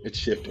shifting. It's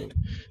shifting.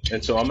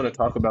 And so I'm going to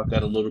talk about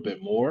that a little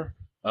bit more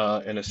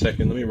in a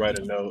second. Let me write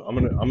a note. I'm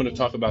going to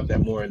talk about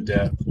that more in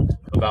depth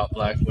about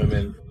black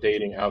women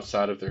dating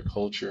outside of their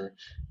culture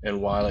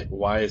and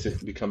why is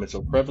it becoming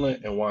so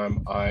prevalent and why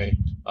am I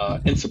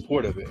in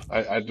support of it.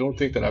 I don't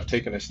think that I've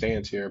taken a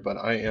stance here, but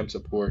I am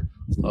support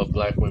of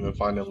black women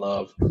finding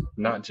love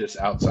not just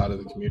outside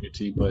of the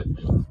community, but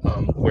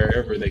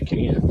wherever they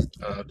can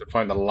to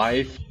find a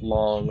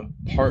lifelong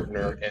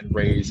partner and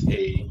raise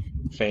a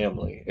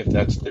family if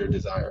that's their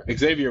desire.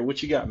 Xavier,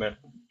 what you got, man?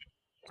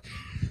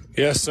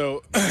 Yeah,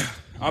 so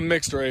I'm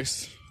mixed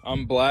race.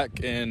 I'm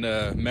black and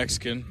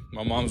Mexican.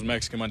 My mom's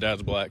Mexican, my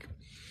dad's black.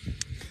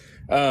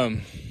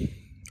 Um,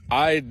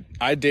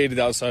 I dated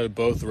outside of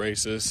both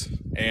races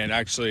and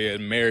actually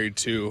am married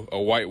to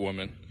a white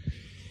woman.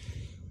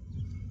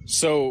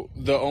 So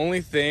the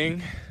only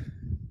thing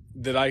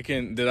that I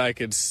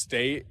could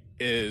state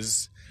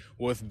is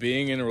with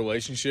being in a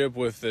relationship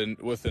with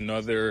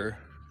another,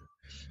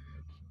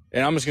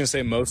 and I'm just gonna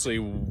say mostly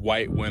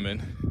white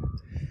women.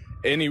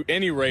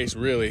 Any race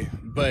really,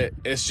 but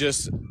it's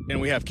just,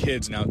 and we have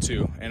kids now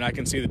too, and I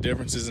can see the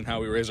differences in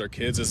how we raise our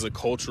kids as the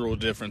cultural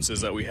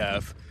differences that we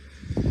have.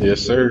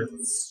 Yes, sir.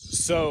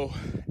 So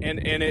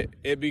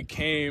it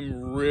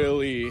became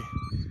really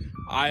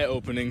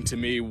eye-opening to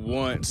me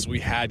once we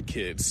had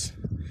kids.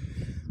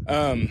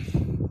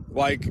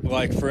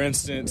 Like for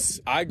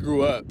instance, I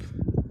grew up,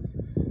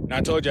 and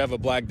I told you I have a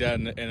black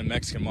dad and a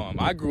Mexican mom.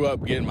 I grew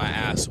up getting my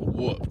ass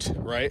whooped,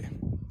 right?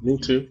 Me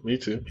too. Me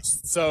too.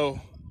 So,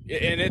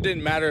 and it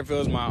didn't matter if it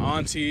was my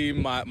auntie,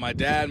 my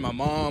dad, my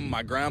mom,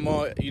 my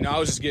grandma. I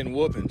was just getting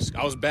whoopings.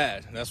 I was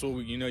bad. That's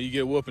what you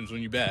get whoopings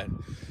when you're bad.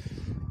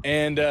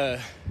 And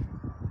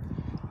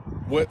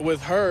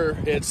with her,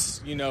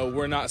 it's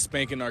we're not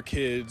spanking our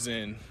kids,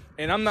 and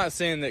I'm not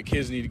saying that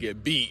kids need to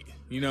get beat.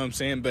 You know what I'm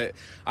saying? But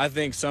I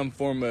think some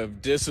form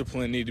of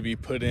discipline need to be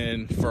put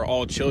in for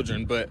all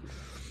children. But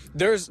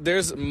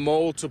there's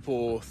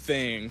multiple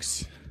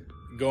things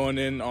going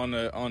in on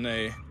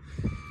a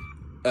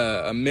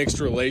mixed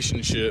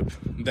relationship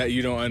that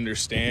you don't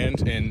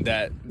understand, and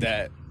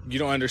that you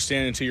don't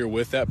understand until you're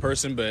with that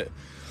person. But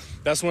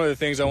that's one of the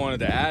things I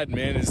wanted to add,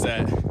 man, is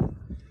that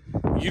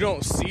you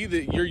don't see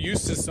that you're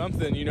used to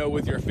something,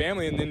 with your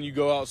family, and then you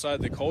go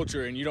outside the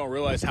culture and you don't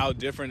realize how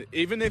different.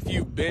 Even if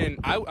you've been,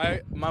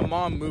 my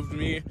mom moved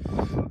me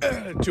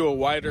to a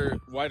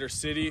wider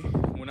city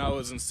when I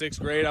was in 6th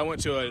grade. I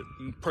went to a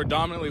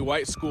predominantly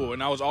white school,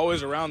 and I was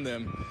always around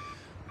them.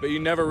 But you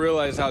never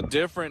realize how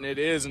different it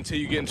is until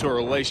you get into a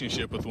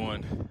relationship with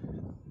one.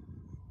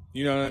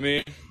 You know what I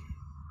mean?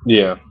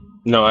 Yeah.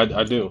 No,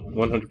 I do.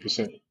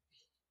 100%.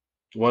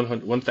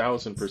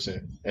 1,000%.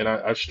 And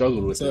I've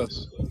struggled with So,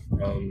 this.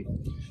 Um,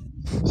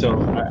 so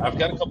I've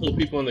got a couple of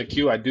people in the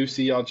queue. I do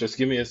see y'all. Just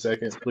give me a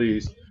second,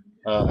 please.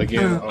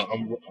 Again, Uh,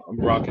 I'm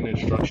rocking in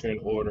structure and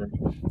order.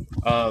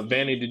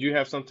 Vanny, did you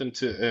have something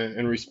to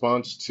in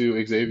response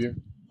to Xavier?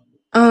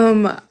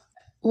 um,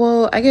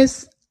 well, I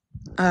guess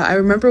I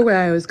remember what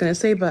I was gonna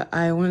say, but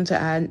I wanted to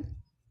add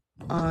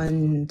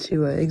on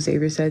to what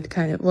Xavier said,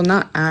 kind of, well,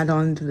 not add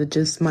on to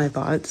just my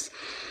thoughts.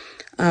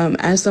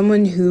 As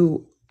someone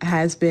who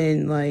has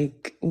been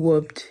like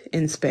whooped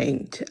and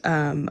spanked,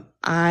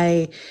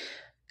 I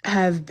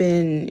have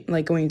been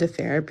like going to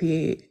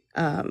therapy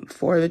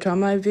for the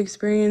trauma I've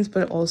experienced,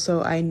 but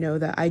also I know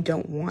that I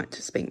don't want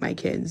to spank my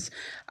kids.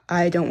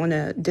 I don't want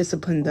to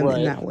discipline them in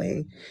right. that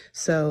way.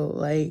 So,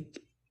 like,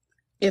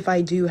 if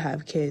I do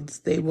have kids,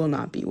 they will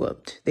not be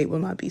whooped. They will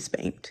not be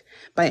spanked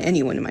by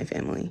anyone in my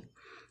family.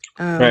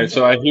 Right. Um,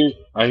 So I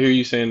hear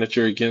you saying that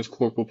you're against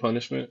corporal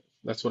punishment.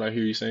 That's what I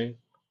hear you saying.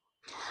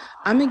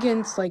 I'm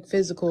against like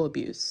physical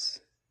abuse.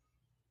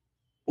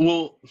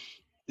 Well,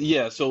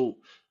 yeah. So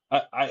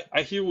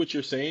I hear what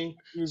you're saying.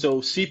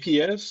 So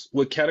CPS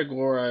would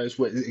categorize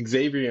what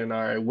Xavier and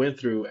I went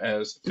through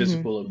as Hmm.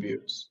 physical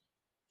abuse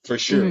for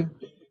Hmm. sure.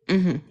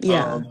 Hmm.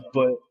 Yeah.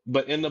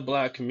 But in the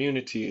black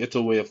community, it's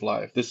a way of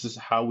life. This is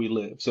how we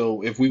live.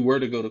 So if we were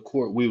to go to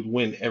court, we would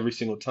win every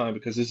single time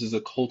because this is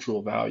a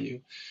cultural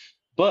value.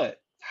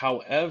 But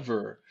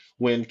however,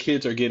 when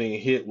kids are getting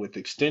hit with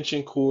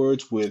extension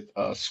cords, with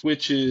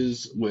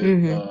switches, with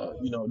Hmm.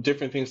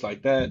 different things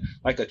like that,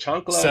 like a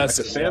chancla, like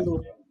a Excessive, yeah.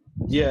 sandal,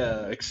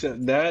 yeah,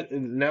 except that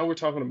now we're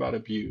talking about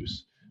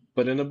abuse.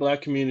 But in the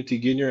black community,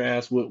 getting your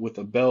ass whipped with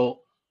a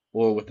belt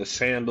or with a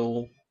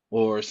sandal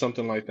or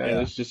something like that,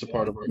 Yeah. it's just a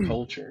part of our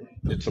culture.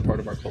 It's a part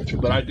of our culture.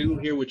 But I do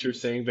hear what you're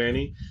saying,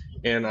 Vanny,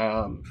 and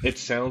it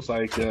sounds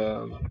like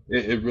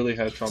it really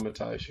has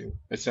traumatized you.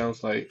 It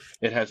sounds like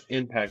it has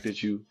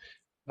impacted you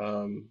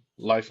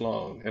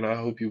lifelong, and I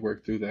hope you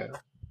work through that.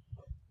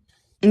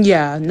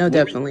 Yeah, no,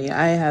 What were you, definitely.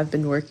 I have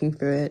been working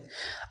through it.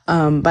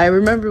 But I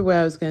remember what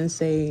I was going to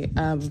say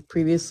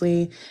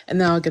previously,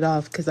 and then I'll get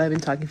off because I've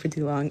been talking for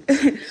too long.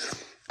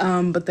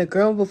 But the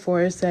girl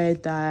before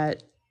said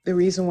that the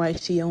reason why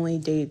she only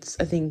dates,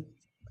 I think,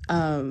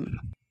 um,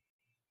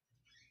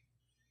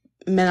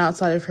 men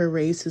outside of her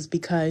race is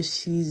because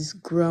she's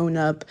grown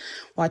up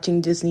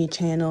watching Disney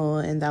Channel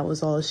and that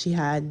was all she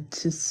had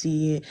to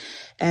see.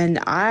 And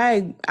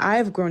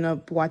I've grown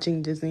up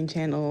watching Disney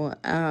Channel,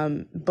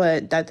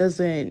 but that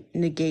doesn't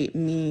negate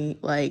me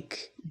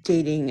like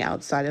dating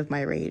outside of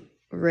my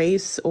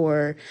race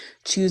or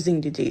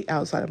choosing to date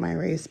outside of my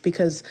race,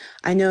 because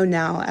I know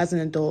now as an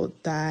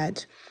adult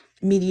that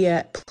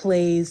media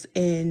plays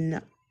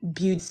in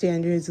beauty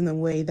standards in the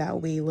way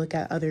that we look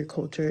at other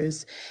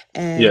cultures.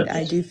 And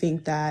I yes, do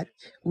think that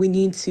we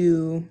need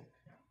to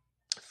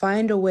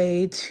find a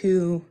way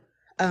to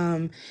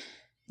um,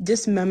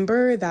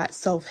 dismember that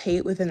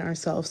self-hate within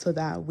ourselves so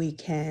that we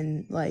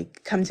can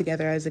like come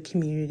together as a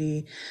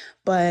community.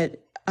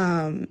 But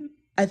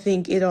I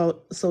think it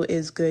also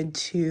is good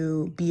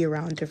to be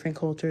around different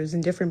cultures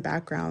and different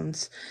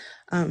backgrounds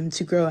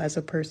to grow as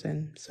a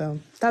person. So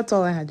that's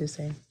all I had to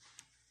say.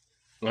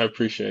 I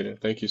appreciate it.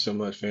 Thank you so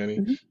much, Fanny.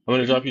 Mhm. I'm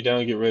going to drop you down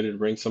and get ready to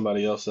bring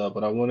somebody else up,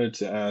 but I wanted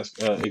to ask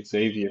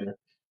Xavier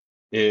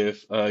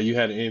if you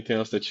had anything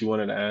else that you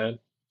wanted to add.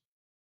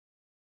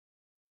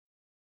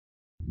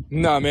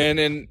 Nah, man,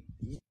 and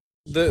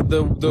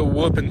the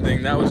whooping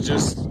thing, that was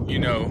just,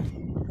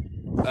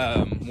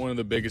 one of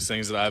the biggest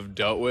things that I've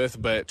dealt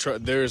with. But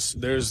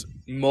there's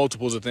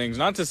multiples of things.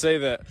 Not to say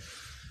that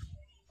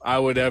I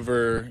would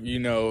ever,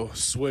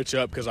 switch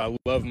up because I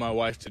love my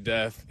wife to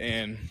death,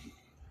 and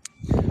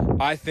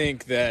I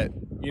think that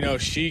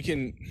she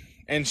can,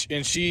 and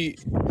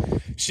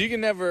she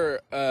can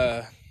never.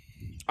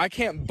 I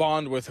can't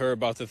bond with her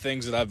about the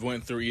things that I've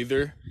went through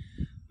either.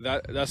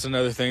 That's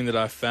another thing that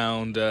I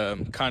found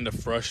kind of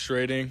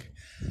frustrating.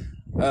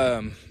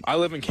 I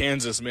live in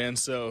Kansas, man,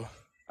 so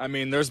I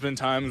mean, there's been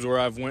times where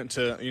I've went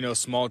to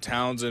small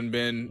towns and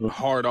been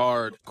hard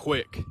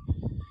quick,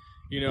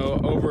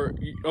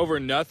 over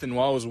nothing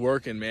while I was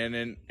working, man,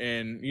 and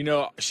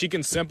she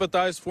can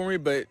sympathize for me,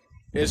 but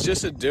it's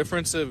just a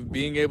difference of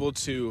being able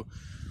to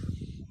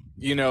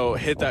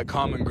hit that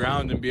common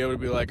ground and be able to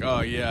be like,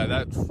 oh yeah,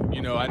 that's,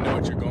 I know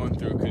what you're going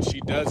through, because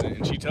she doesn't,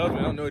 and she tells me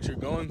I don't know what you're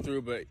going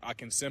through, but I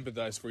can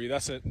sympathize for you.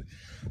 That's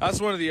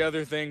one of the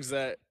other things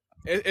that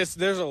it's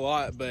there's a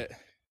lot, but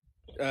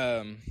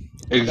um,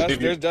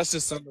 Xavier, that's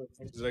just some of the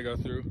things that I go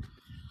through.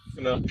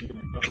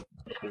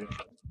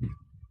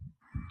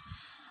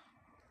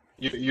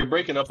 you're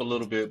breaking up a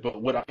little bit,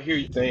 but what I hear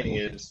you saying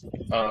is,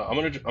 I'm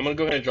gonna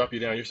go ahead and drop you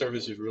down. Your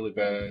service is really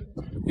bad.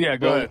 Yeah,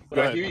 go But ahead, what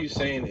go I ahead. hear you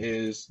saying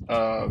is,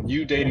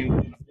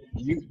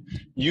 you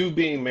you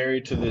being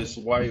married to this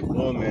white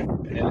woman,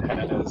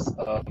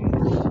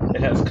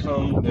 it has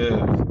come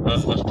with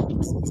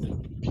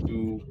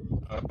you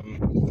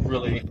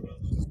really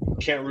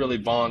can't really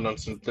bond on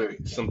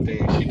some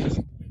things. She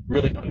doesn't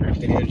really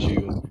understand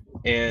you,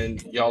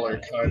 and y'all are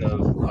kind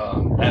of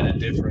at a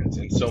difference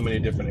in so many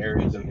different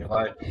areas in your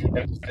life.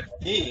 And I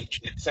think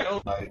it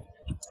sounds like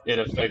it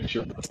affects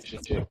your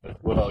relationship as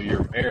well,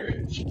 your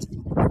marriage.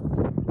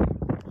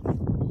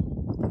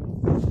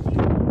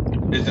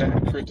 Is that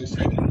accurate to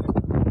say?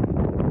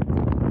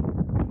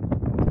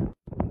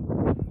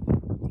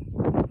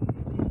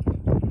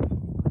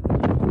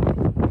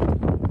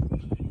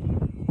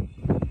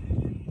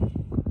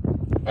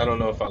 I don't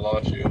know if I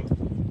lost you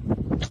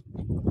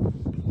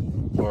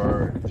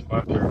or if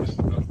my service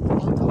is not.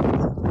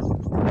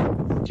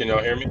 Can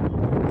y'all hear me?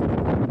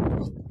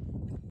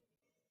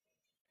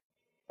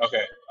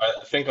 Okay,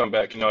 I think I'm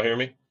back. Can y'all hear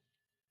me?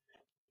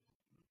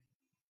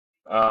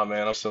 Oh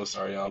man, I'm so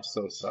sorry, y'all. I'm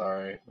so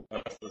sorry.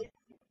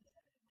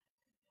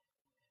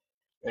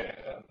 Yeah,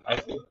 I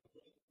think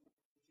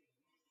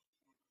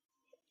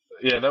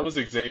yeah, that was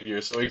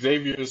Xavier. So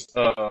Xavier's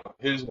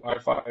his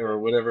Wi-Fi or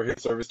whatever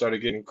his service started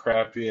getting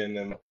crappy, and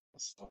then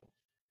so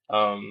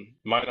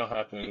Might not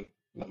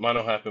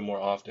happen more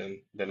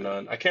often than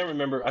none. I can't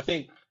remember. I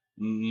think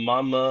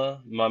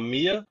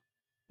Mamia,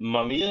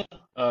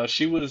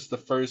 she was the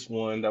first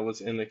one that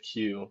was in the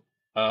queue.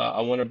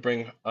 I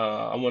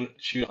want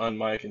you on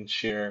mic and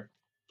share,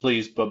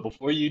 please. But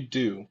before you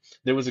do,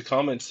 there was a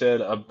comment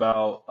said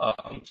about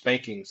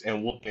spankings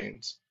and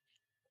whoopings,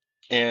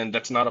 and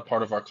that's not a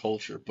part of our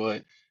culture,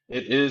 but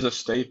it is a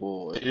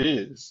staple. It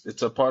is.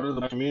 It's a part of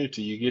the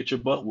community. You get your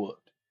butt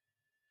whooped.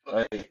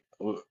 Like,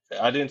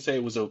 I didn't say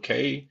it was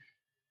okay,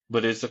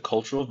 but it's a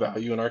cultural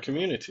value in our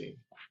community.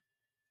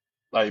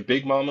 Like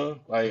Big Mama,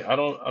 like I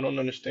don't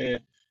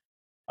understand.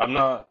 I'm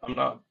not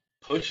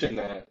pushing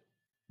that,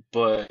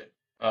 but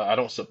I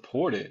don't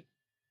support it,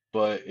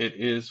 but it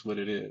is what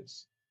it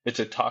is. It's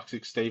a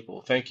toxic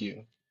staple. Thank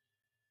you.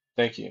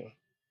 Thank you.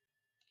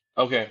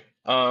 Okay.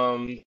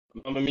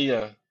 Mamma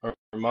Mia or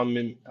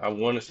Mamma, I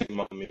want to say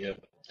Mamma Mia.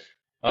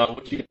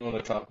 What you got on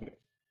the topic?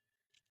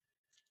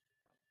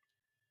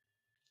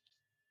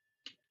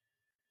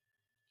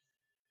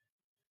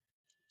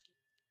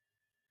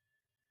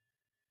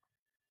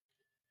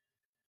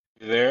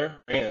 You there?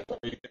 Man, are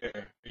you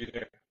there? Are you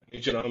there? I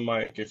need you to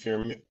unmic if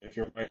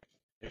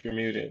you're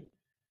muted.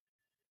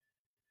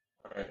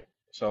 All right.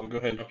 So I'll go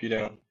ahead and drop you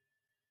down.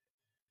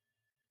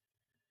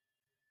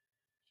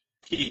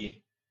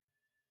 Key,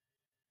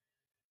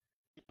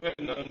 go ahead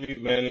and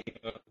unmute, man.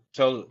 And,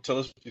 tell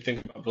us what you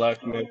think about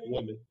black men and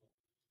women.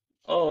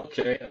 Oh,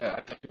 okay.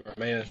 I thought you were a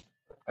man.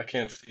 I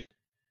can't see.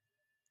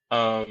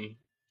 Um,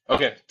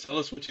 okay. Tell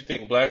us what you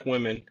think. Black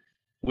women,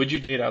 would you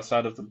date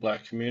outside of the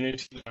black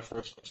community? My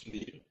first question to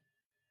you.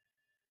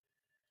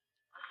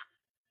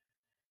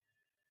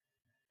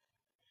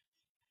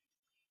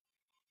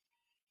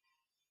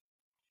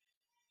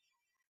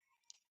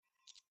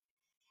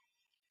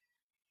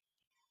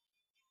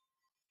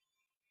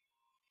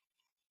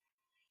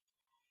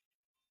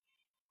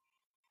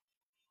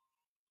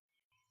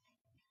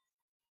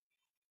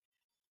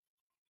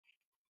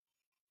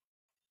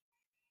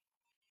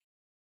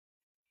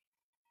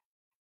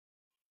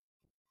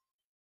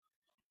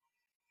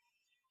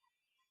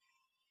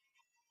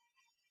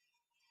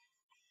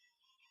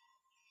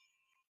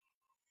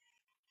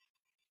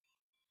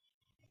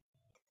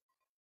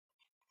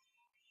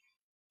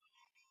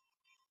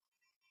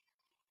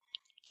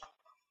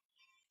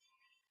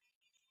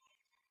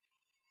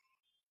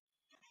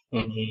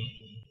 Hmm.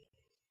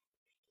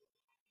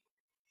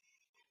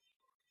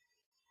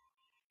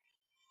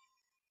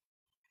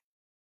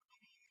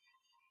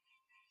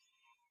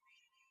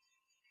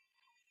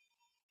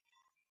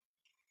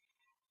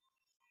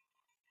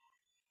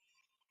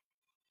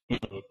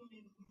 Hmm.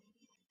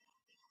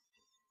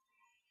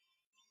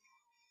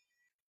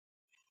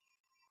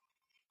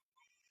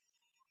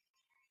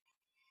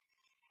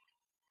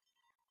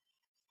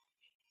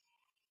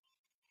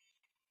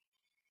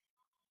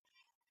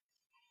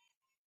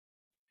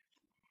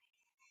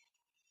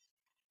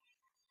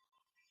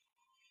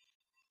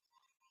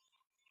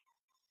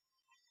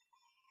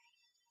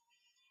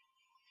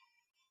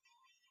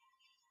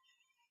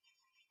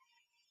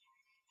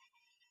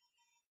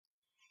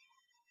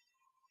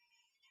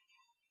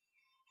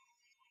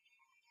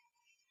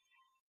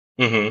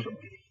 Hmm.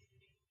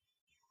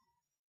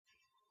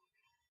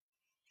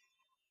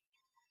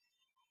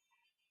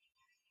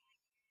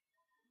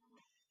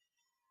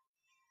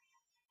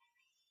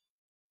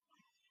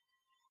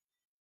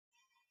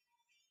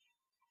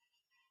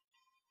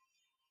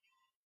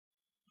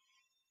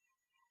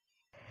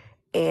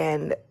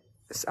 And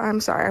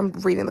I'm sorry, I'm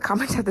reading the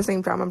comments at the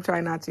same time. I'm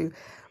trying not to.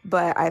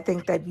 But I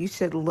think that you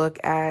should look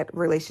at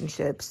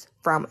relationships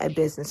from a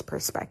business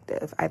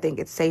perspective. I think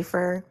it's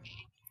safer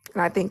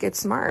and I think it's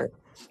smart.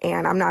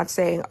 And I'm not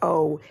saying,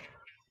 oh,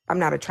 I'm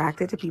not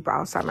attracted to people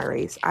outside my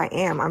race. I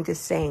am. I'm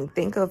just saying,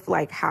 think of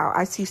like how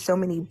I see so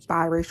many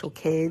biracial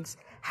kids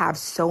have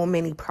so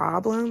many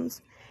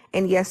problems.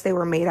 And yes, they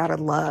were made out of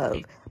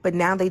love, but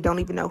now they don't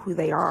even know who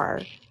they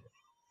are.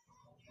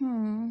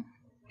 Hmm.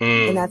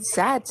 And Mm. that's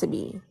sad to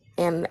me.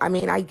 And I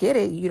mean, I get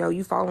it. You know,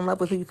 you fall in love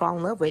with who you fall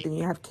in love with, and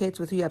you have kids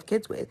with who you have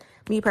kids with.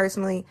 Me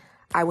personally,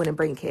 I wouldn't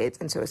bring kids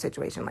into a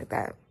situation like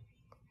that.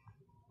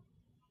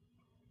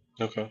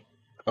 Okay.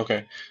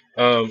 Okay.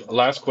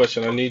 Last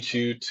question. I need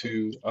you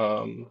to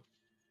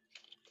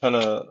kind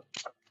of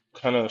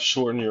kind of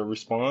shorten your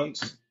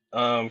response.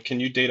 Can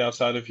you date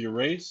outside of your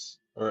race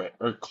or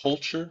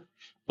culture,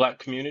 black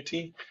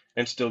community,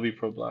 and still be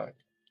pro-black?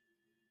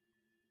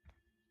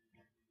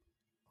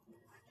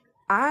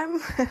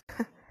 I'm.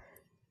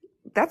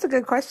 That's a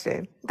good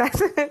question.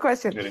 That's a good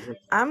question. It is.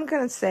 I'm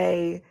gonna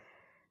say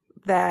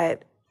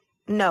that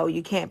no,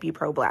 you can't be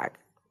pro-black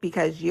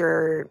because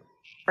you're.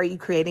 Are you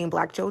creating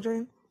black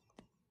children?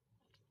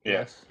 Yeah.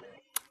 Yes.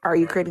 Are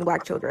you creating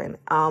black children?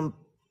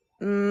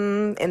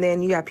 And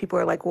then you have people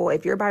who are like, well,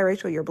 if you're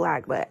biracial, you're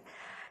black, but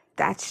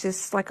that's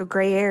just like a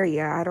gray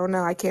area. I don't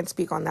know. I can't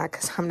speak on that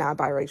because I'm not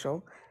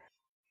biracial.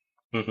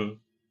 Hmm.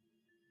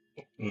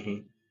 Hmm.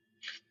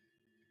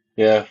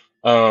 Yeah.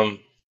 Um,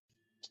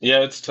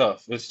 yeah, it's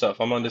tough. It's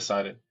tough. I'm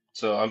undecided.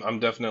 So I'm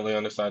definitely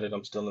undecided.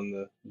 I'm still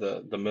in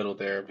the middle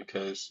there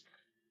because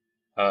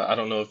I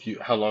don't know if you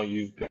how long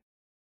you've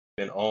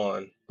been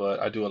on, but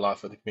I do a lot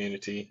for the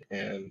community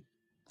and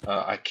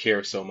I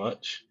care so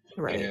much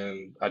Right.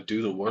 and I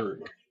do the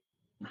work.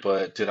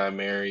 But did I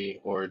marry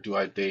or do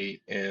I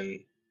date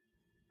in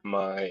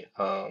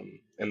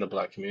the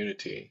black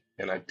community?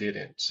 And I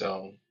didn't.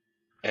 So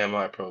am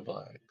I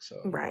pro-black? So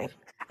Right.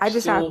 I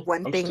just have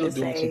one I'm thing still to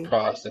doing some say.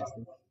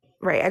 processing.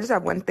 Right. I just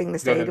have one thing to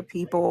Go say to ahead.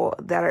 people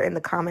that are in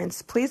the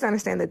comments. Please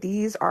understand that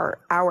these are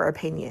our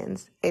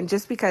opinions. And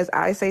just because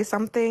I say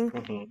something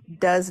Hmm.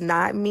 does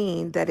not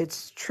mean that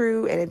it's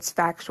true and it's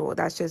factual.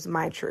 That's just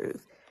my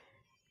truth.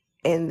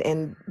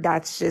 And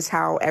that's just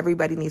how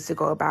everybody needs to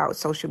go about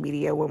social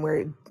media when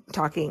we're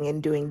talking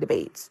and doing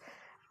debates.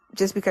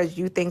 Just because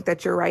you think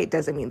that you're right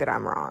doesn't mean that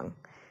I'm wrong.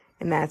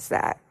 And that's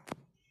that.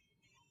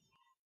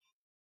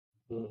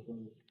 Hmm.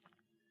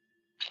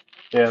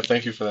 Yeah,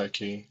 thank you for that,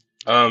 Key.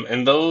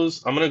 And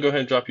those, I'm gonna go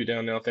ahead and drop you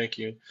down now. Thank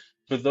you.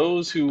 For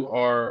those who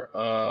are,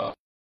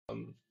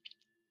 um,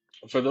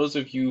 for those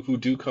of you who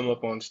do come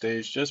up on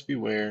stage, just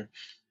beware.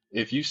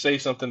 If you say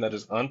something that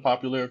is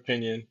unpopular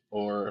opinion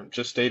or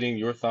just stating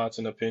your thoughts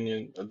and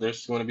opinion,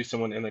 there's going to be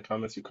someone in the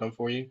comments who come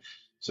for you.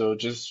 So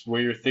just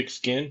wear your thick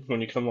skin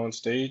when you come on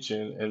stage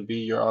and be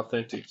your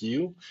authentic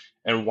you.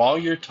 And while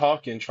you're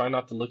talking, try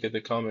not to look at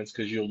the comments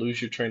because you'll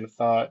lose your train of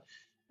thought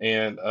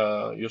and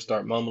you'll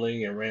start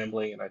mumbling and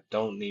rambling. And I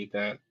don't need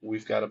that.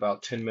 We've got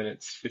about 10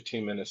 minutes,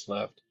 15 minutes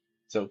left.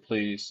 So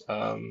please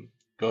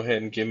go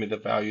ahead and give me the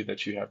value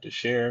that you have to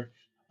share.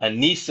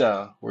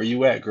 Anissa, where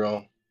you at,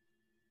 girl?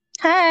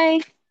 Hi,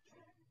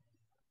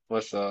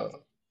 What's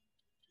up?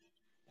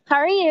 how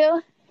are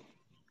you?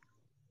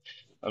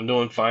 I'm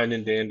doing fine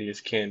and dandy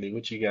as candy.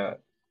 What you got?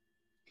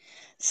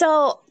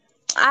 So,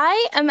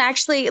 I am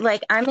actually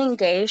I'm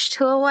engaged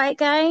to a white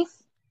guy,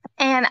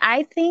 and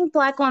I think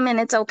black women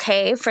it's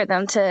okay for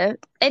them to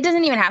it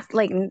doesn't even have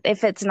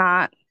if it's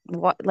not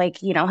what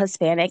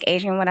Hispanic,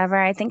 Asian, whatever.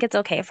 I think it's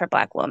okay for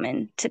black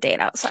women to date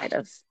outside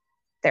of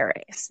their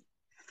race.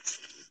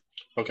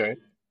 Okay.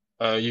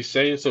 You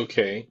say it's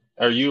okay.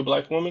 Are you a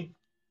black woman?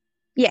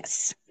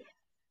 Yes,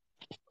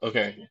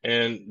 Okay.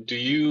 And do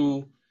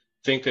you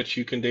think that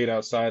you can date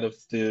outside of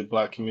the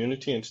black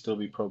community and still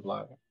be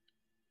pro-black?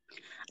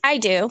 I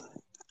do.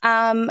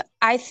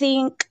 I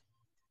think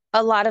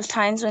a lot of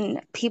times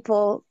when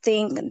people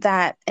think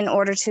that in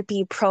order to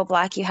be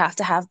pro-black you have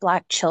to have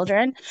black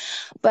children,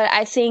 but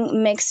I think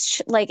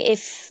mixed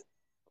if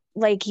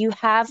you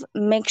have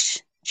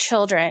mixed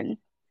children,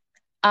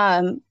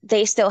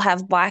 they still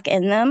have black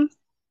in them,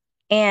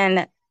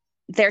 and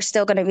they're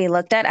still going to be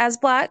looked at as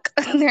black.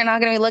 They're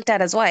not going to be looked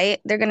at as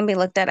white. They're going to be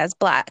looked at as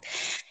black.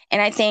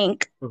 And I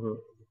think Hmm.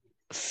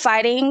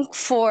 fighting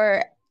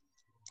for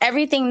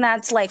everything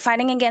that's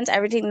fighting against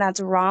everything that's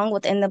wrong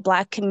within the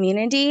black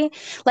community,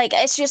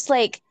 it's just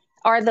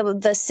are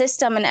the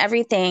system and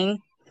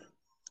everything,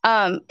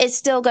 it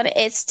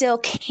still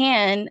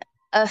can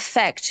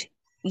affect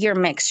your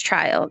mixed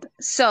child.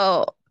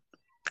 So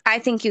I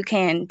think you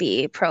can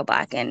be pro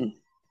black and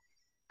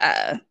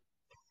uh,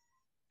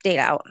 date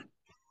out.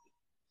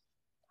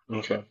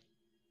 Okay.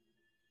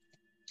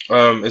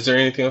 Is there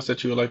anything else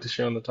that you would like to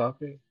share on the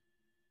topic?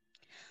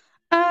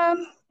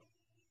 Um,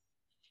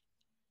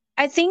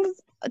 I think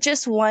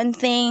just one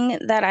thing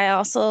that I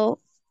also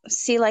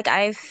see,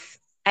 I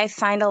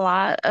find a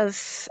lot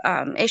of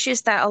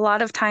issues that a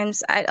lot of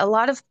times, a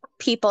lot of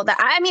people that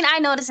I mean, I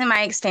notice in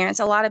my experience,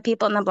 a lot of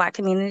people in the black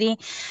community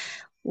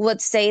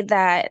would say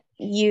that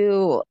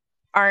you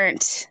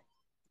aren't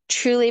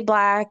truly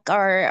black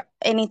or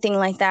anything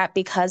like that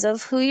because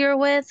of who you're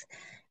with.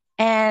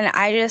 And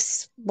I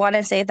just want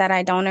to say that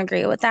I don't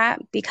agree with that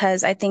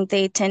because I think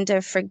they tend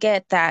to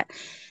forget that,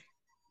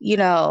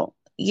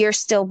 you're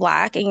still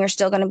black and you're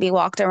still going to be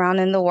walked around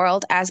in the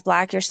world as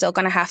black. You're still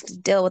going to have to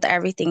deal with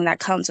everything that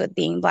comes with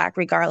being black,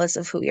 regardless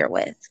of who you're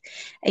with.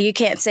 And you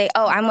can't say,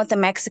 oh, I'm with a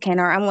Mexican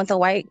or I'm with a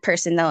white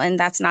person, though, and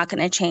that's not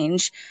going to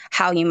change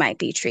how you might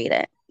be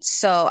treated.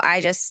 So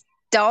I just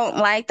don't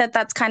like that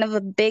that's kind of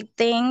a big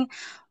thing,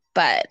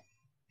 but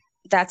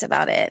that's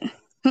about it.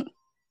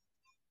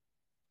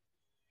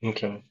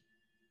 Okay.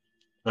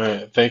 All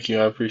right. Thank you.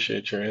 I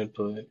appreciate your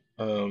input,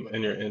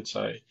 and your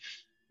insight.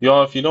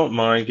 Y'all, if you don't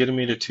mind getting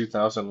me to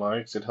 2,000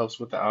 likes, it helps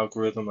with the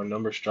algorithm. Our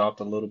numbers dropped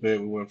a little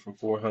bit. We went from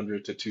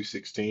 400 to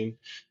 216.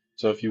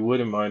 So if you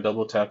wouldn't mind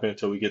double tapping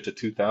until we get to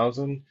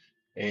 2,000,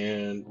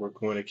 and we're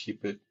going to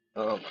keep it.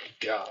 Oh my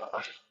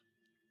God.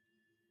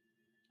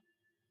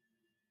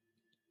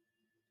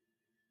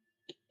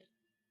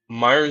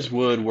 Myers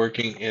Wood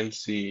working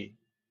NC.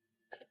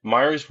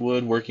 Myers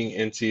Wood working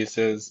NC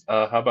says,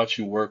 how about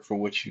you work for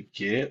what you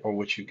get or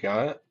what you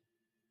got?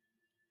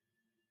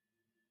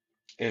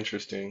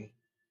 Interesting.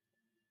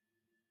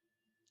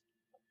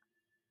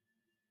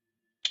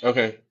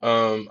 Okay.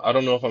 I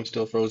don't know if I'm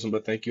still frozen,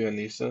 but thank you,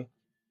 Anissa,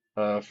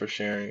 for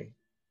sharing.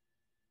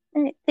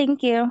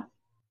 Thank you.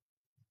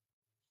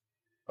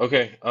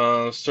 Okay,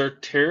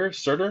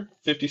 Surter,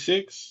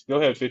 56. Go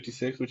ahead,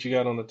 56. What you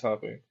got on the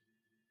topic?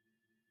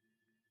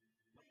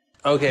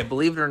 Okay,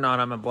 believe it or not,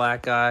 I'm a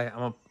black guy.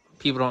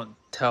 People don't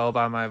tell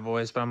by my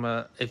voice,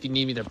 but if you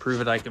need me to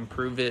prove it, I can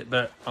prove it.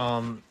 But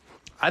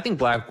I think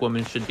black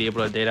women should be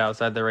able to date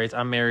outside the race.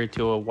 I'm married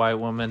to a white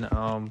woman.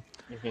 Hmm.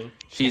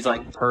 She's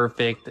like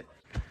perfect.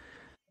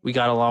 We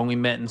got along. We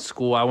met in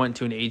school. I went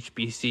to an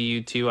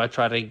HBCU too. I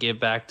try to give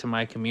back to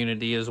my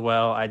community as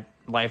well. I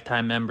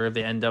lifetime member of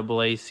the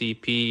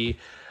NAACP.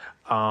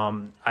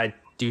 I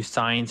do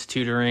science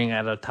tutoring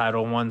at a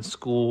Title I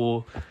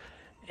school,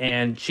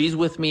 and she's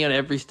with me on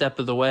every step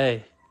of the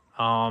way.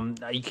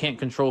 You can't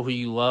control who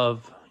you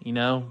love.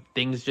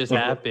 Things just Hmm.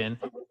 happen,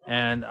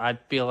 and I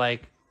feel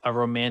like a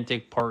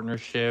romantic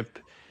partnership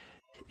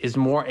is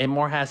more. It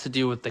more has to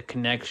do with the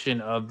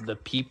connection of the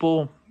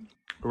people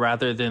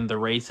rather than the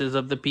races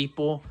of the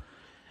people.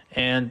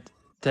 And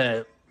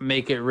to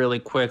make it really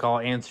quick, I'll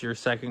answer your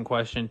second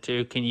question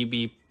too. Can you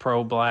be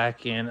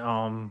pro-black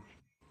and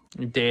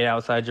date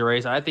outside your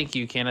race? I think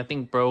you can. I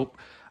think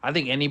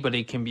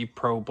anybody can be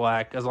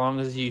pro-black as long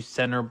as you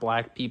center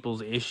black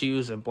people's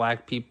issues and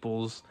black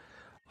people's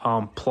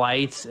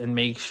plights and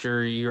make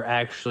sure you're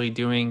actually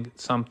doing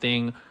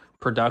something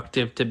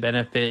productive to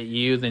benefit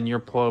you. Then you're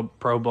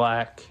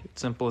pro-black.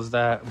 It's simple as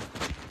that.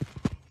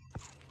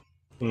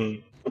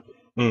 Mm.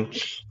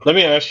 Let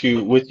me ask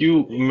you, with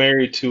you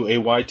married to a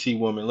YT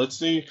woman,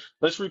 let's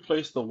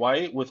replace the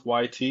white with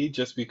YT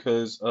just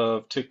because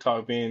of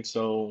TikTok being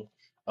so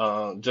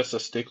just a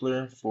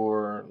stickler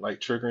for like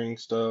triggering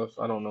stuff.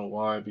 I don't know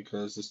why,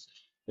 because this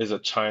is a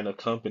China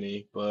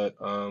company, but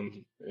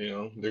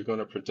they're going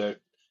to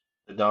protect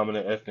the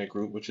dominant ethnic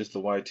group, which is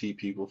the YT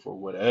people for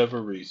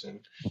whatever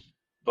reason.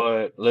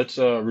 But let's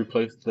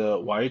replace the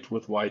white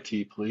with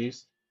YT,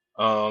 please.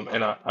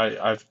 And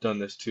I've done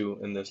this too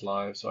in this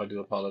live, so I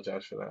do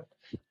apologize for that.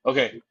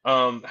 Okay.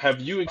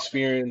 Have you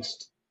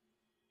experienced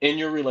in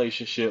your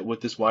relationship with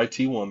this YT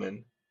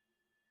woman,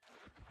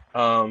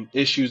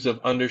 issues of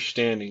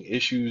understanding,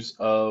 issues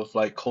of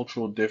like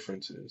cultural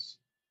differences?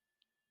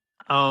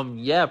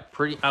 Yeah,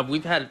 pretty.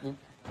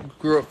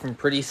 Grew up from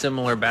pretty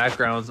similar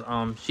backgrounds.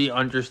 She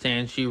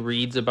understands. She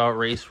reads about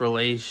race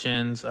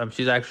relations.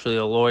 She's actually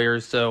a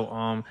lawyer,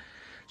 so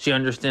she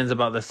understands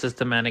about the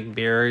systematic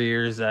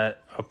barriers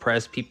that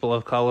oppress people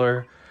of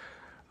color.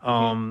 Hmm.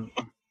 Um,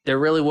 there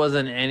really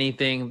wasn't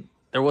anything.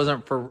 There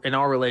wasn't for in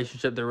our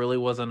relationship. There really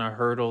wasn't a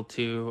hurdle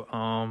to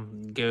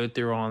go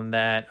through on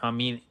that. I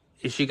mean,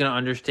 is she gonna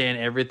understand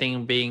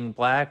everything being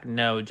black?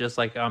 No, just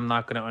like I'm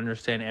not gonna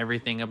understand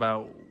everything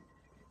about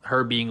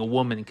her being a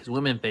woman because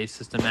women face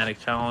systematic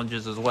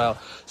challenges as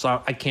well.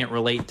 So I can't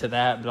relate to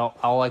that, but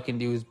all I can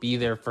do is be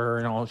there for her,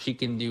 and all she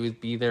can do is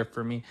be there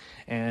for me.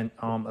 And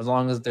as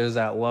long as there's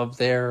that love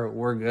there,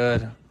 we're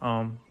good.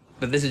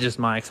 But this is just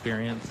my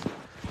experience.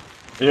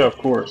 Yeah, of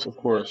course, of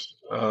course.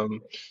 I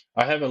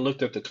haven't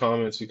looked at the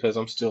comments because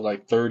I'm still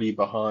like 30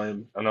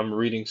 behind and I'm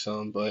reading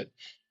some, but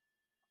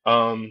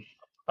Um,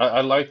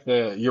 I like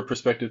the your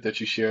perspective that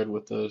you shared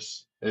with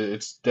us.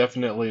 It's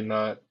definitely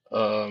not.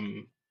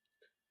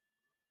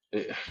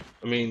 It-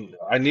 I mean,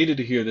 I needed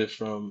to hear this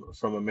from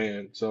a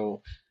man.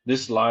 So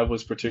this live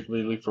was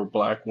particularly for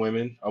Black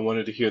women. I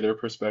wanted to hear their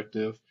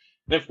perspective.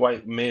 And if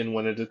white men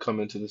wanted to come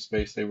into the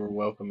space, they were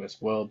welcome as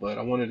well. But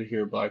I wanted to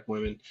hear Black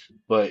women.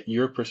 But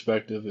your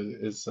perspective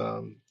is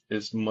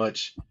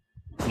much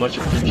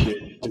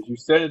appreciated because you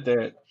said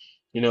that,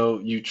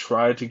 you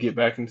try to get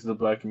back into the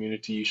Black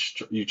community.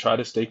 You try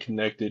to stay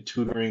connected,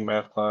 tutoring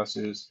math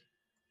classes,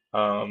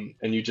 and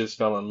you just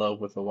fell in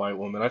love with a white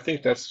woman. I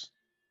think that's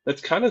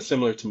kind of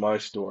similar to my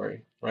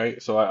story,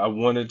 right? So I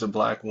wanted a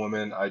Black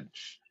woman.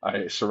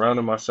 I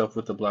surrounded myself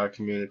with the Black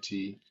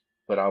community,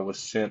 but I was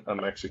sent a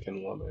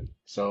Mexican woman.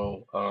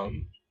 So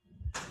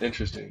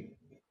interesting.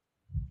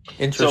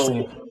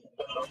 Interesting.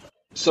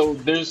 So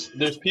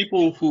there's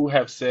people who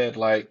have said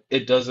like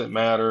it doesn't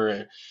matter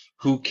and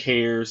who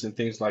cares and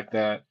things like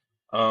that.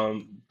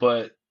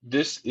 But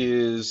this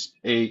is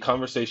a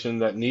conversation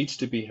that needs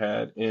to be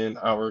had in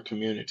our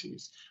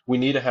communities. We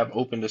need to have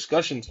open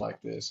discussions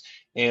like this.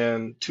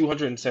 And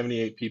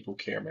 278 people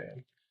care,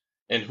 man.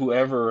 And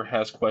whoever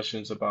has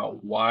questions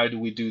about why do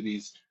we do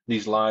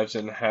these lives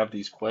and have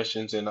these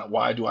questions and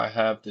why do I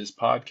have this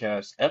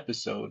podcast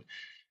episode?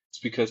 It's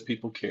because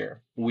people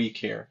care. We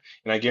care.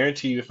 And I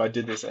guarantee you, if I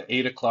did this at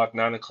 8 o'clock,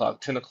 9 o'clock,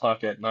 10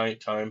 o'clock at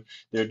night time,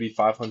 there'd be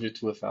 500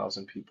 to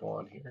 1,000 people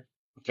on here.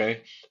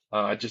 Okay?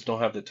 I just don't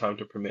have the time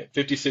to permit.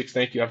 56,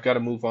 thank you. I've got to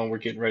move on. We're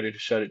getting ready to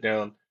shut it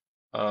down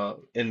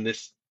in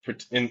this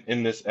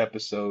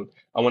episode.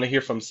 I want to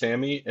hear from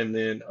Sammy and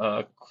then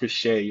Chris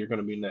Shay, you're going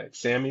to be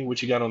next. Sammy,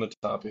 what you got on the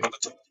topic?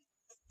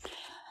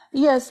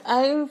 Yes,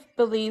 I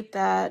believe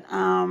that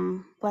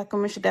Black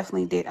women should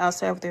definitely date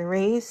outside of their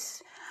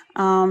race,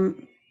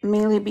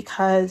 mainly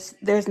because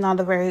there's not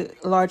a very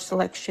large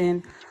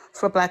selection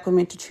for Black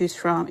women to choose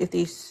from if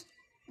they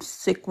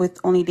stick with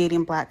only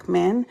dating Black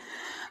men.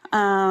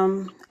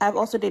 I've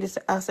also dated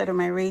outside of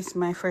my race.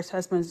 My first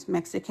husband's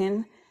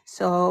Mexican.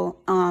 So,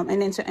 and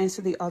then to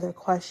answer the other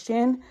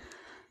question,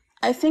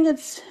 I think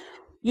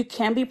you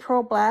can be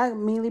pro-Black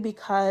mainly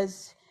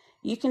because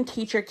you can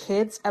teach your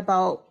kids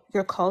about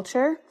your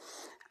culture.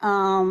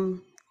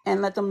 um,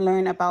 and let them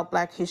learn about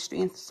Black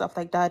history and stuff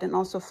like that, and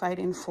also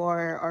fighting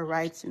for our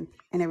rights and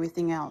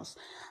everything else.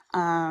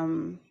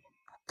 Because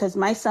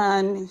my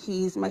son,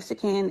 he's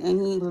Mexican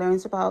and he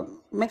learns about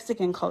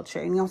Mexican culture,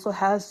 and he also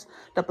has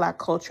the Black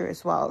culture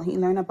as well. He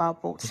learned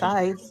about both Mhm.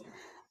 sides,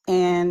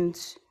 and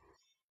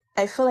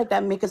I feel like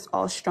that makes us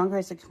all stronger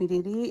as a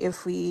community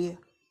if we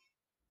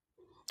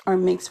are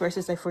mixed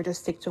versus if we're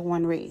just stick to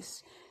one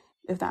race,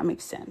 if that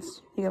makes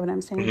sense. You get what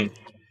I'm saying? Mhm.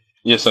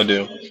 Yes, I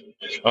do.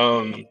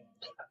 Um,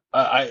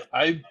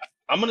 I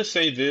I'm gonna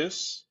say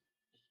this,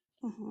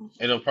 Mm-hmm.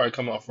 and it'll probably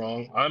come off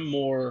wrong. I'm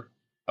more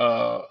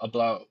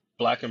about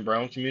black and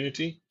brown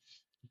community,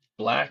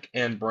 black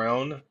and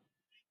brown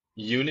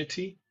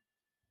unity,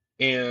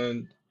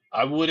 and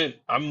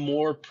I'm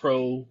more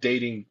pro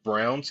dating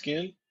brown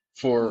skin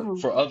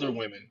Mm-hmm. for other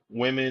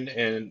women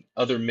and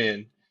other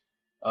men.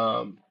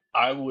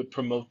 I would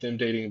promote them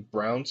dating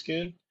brown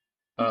skin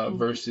Mm-hmm.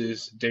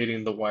 versus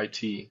dating the white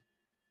tea.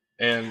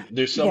 And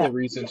there's Yeah, several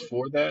reasons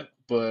for that,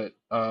 but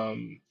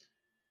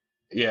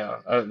yeah,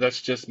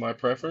 that's just my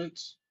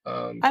preference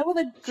I would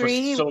for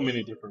agree. so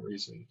many different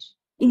reasons.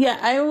 Yeah,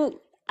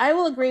 I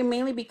will agree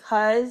mainly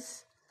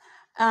because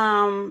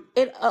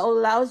it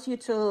allows you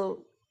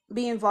to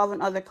be involved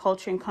in other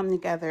culture and come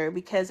together,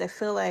 because I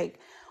feel like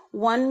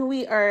when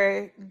we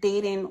are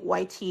dating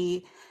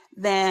YT,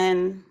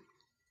 then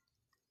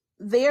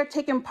they are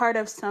taking part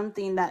of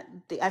something that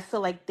I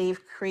feel like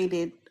they've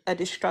created a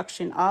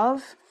destruction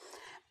of.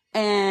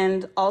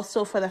 And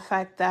also for the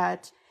fact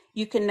that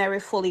you can never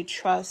fully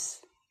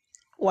trust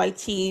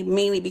YT,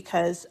 mainly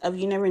because of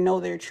you never know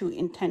their true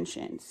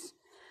intentions.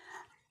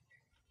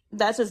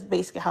 That's just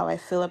basically how I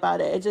feel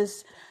about it. It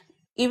just,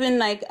 even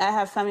like I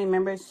have family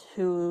members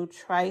who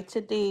try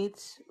to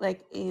date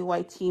like a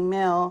YT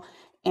male,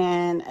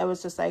 and I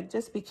was just like,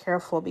 just be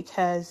careful,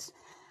 because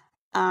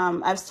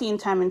I've seen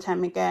time and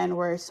time again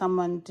where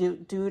someone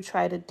do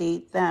try to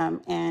date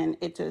them, and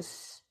it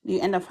just,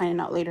 you end up finding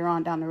out later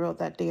on down the road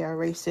that they are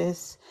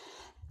racist,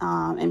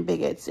 and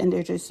bigots, and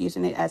they're just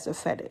using it as a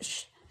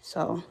fetish.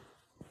 So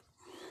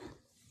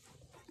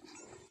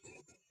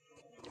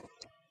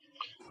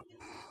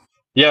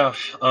Yeah,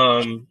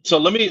 so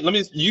let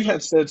me you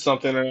had said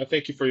something, and I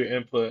thank you for your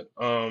input.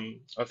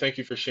 I thank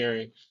you for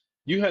sharing.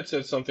 You had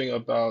said something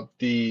about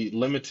the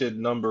limited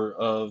number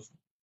of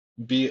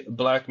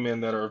black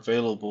men that are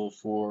available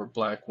for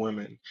black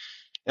women.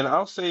 And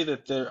I'll say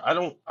that I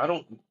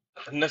don't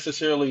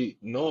necessarily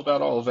know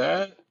about all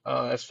that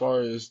as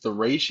far as the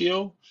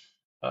ratio.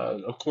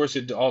 Of course,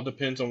 it all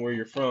depends on where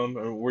you're from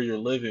or where you're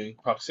living,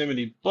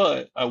 proximity.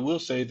 But I will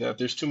say that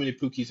there's too many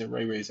Pookies and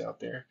Ray Rays out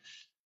there,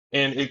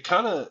 and it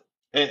kind of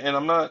and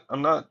I'm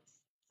not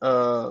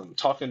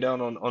talking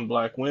down on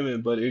black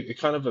women, but it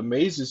kind of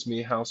amazes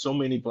me how so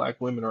many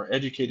black women are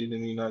educated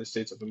in the United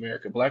States of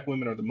America. Black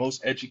women are the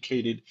most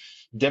educated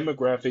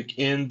demographic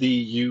in the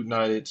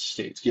United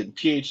States, getting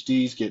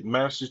PhDs, getting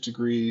master's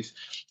degrees,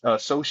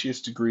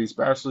 associate's degrees,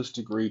 bachelor's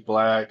degree.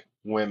 Black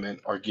women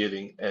are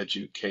getting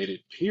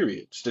educated,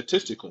 period,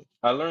 statistically.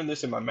 I learned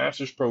this in my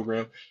master's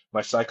program,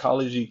 my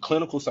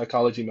clinical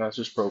psychology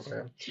master's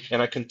program,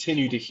 and I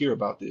continue to hear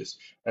about this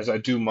as I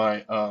do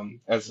my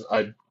as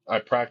I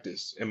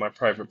practice in my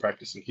private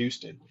practice in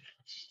Houston.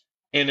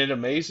 And it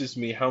amazes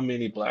me how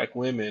many black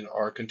women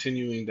are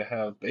continuing to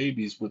have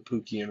babies with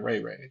Pookie and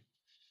Ray Ray.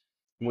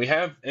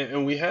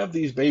 And we have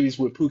these babies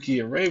with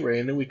Pookie and Ray Ray,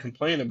 and then we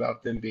complain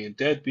about them being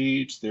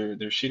deadbeats, they're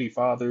shitty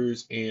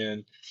fathers,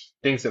 and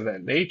things of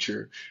that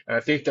nature. And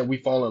I think that we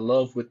fall in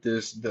love with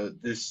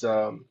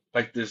the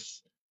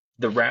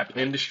rap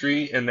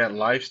industry and that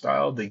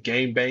lifestyle, the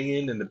game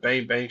banging and the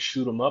bang bang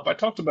shoot 'em up. I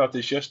talked about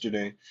this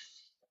yesterday,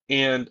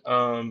 and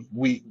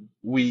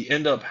we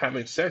end up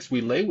having sex.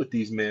 We lay with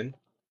these men.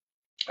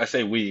 I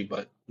say we,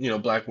 but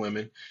black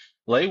women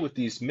lay with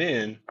these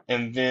men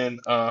and then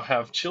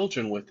have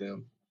children with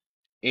them,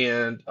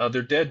 and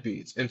they're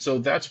deadbeats. And so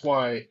that's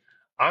why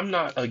I'm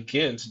not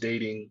against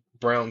dating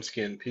brown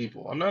skinned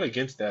people. I'm not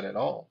against that at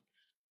all,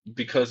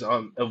 because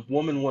a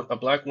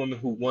black woman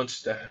who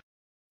wants to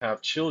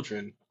have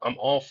children, I'm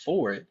all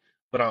for it.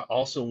 But I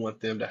also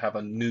want them to have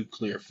a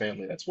nuclear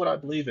family. That's what I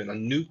believe in, a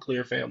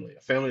nuclear family,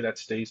 a family that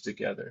stays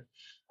together.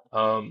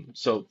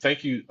 So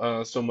thank you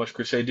so much,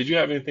 Crochet. Did you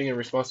have anything in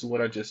response to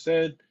what I just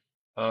said?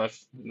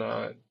 If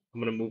not, I'm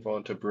gonna move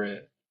on to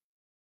Brent.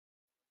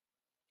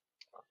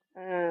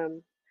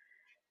 Um,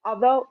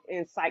 although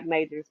in psych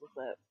majors, what's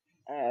up?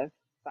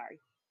 Sorry,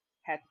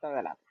 had to throw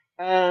that out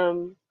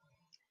there.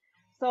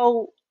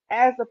 So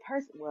as a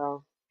person,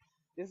 well,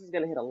 this is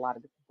gonna hit a lot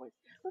of different points.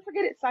 But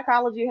forget it.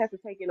 Psychology has to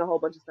take in a whole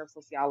bunch of stuff,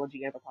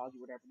 sociology, anthropology,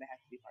 whatever that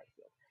has to be part of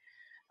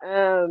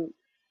it.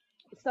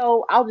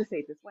 So I'll just say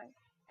it this way: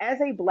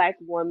 as a black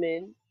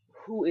woman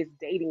who is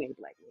dating a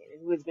black man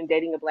and who has been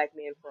dating a black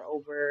man for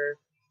over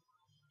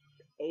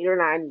 8 or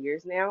 9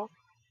 years now,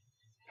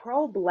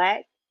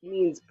 pro-black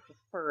means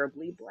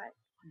preferably black,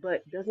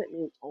 but doesn't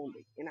mean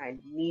only. And I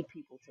need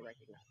people to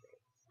recognize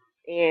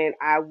that. And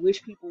I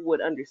wish people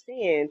would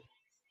understand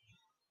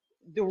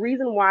the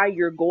reason why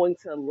you're going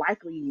to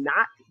likely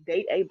not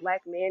date a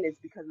black man, it's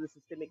because of the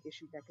systemic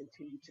issues that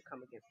continue to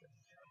come against us.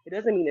 It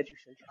doesn't mean that you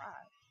shouldn't try.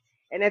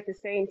 And at the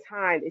same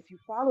time, if you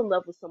fall in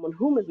love with someone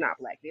whom is not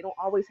black, they don't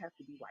always have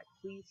to be white.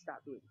 Please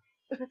stop doing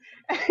this.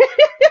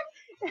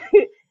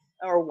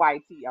 Or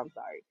white tea, I'm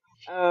sorry.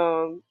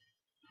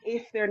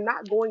 If they're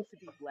not going to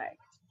be black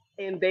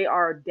and they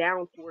are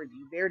down for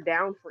you, they're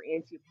down for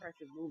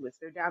anti-oppressive movements,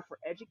 they're down for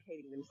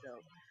educating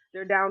themselves,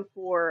 they're down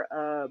for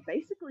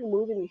basically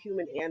moving the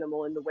human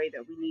animal in the way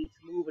that we need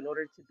to move in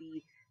order to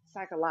be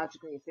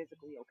psychologically and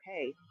physically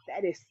okay,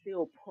 that is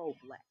still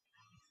pro-black.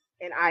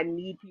 And I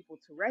need people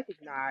to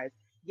recognize,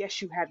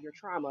 yes, you have your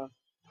trauma,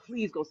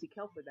 please go seek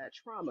help for that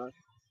trauma,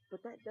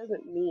 but that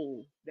doesn't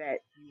mean that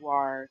you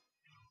are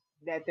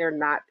that they're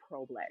not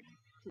pro-black.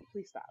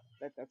 Please stop.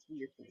 That's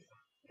weird to me.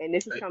 And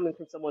this is coming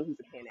from someone who's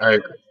a Pan I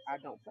agree. Africanist. I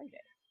don't play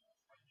that.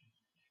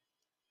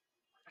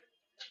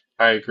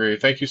 I agree.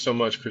 Thank you so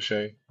much,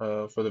 Krishay,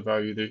 for the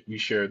value that you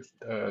shared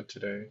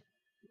today.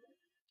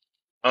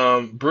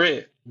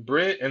 Britt,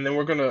 and then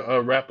we're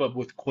gonna wrap up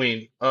with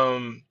Queen.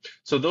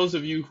 So those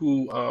of you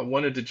who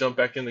wanted to jump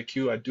back in the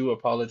queue, I do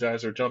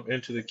apologize, or jump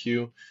into the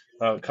queue,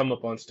 come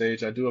up on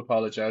stage. I do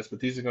apologize, but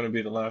these are going to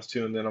be the last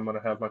two, and then I'm going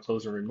to have my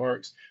closing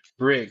remarks.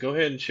 Britt, go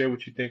ahead and share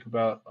what you think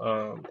about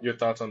your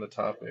thoughts on the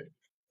topic.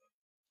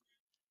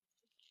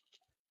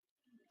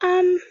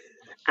 Um,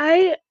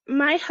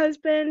 my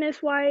husband is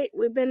white.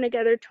 We've been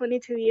together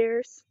 22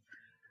 years.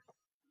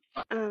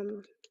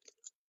 Um,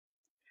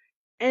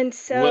 and What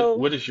so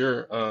what is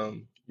your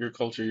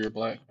culture? You're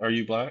black. Are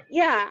you black?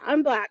 yeah,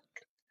 I'm black.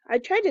 I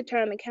tried to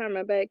turn on the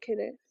camera, but I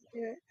couldn't do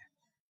it.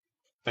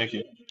 Thank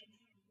you.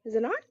 Is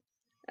it on?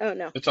 Oh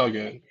no. It's all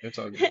good. It's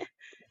all good.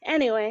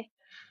 Anyway,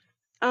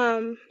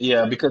 um,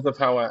 Yeah, because of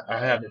how I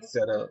have it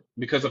set up.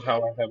 Because of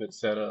how I have it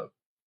set up.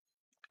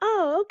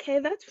 oh, okay,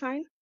 that's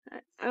fine.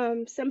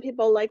 Some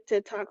people like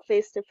to talk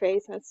face to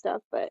face and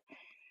stuff, but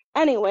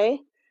anyway,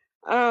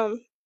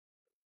 um,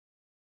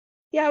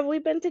 yeah,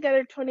 we've been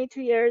together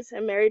 22 years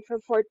and married for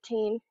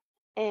 14.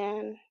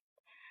 And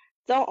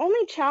the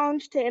only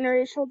challenge to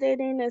interracial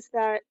dating is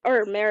that,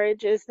 or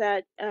marriage, is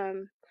that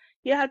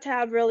you have to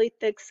have really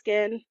thick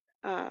skin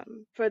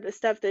for the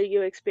stuff that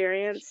you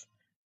experience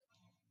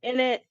in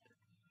it,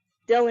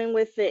 dealing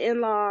with the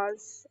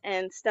in-laws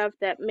and stuff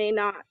that may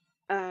not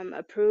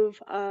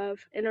approve of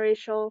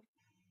interracial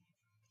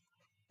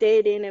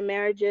dating and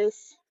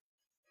marriages.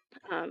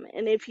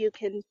 And if you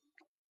can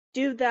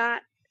do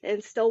that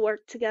and still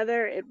work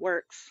together, it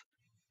works.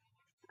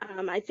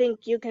 I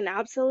think you can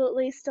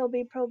absolutely still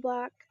be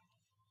pro-black,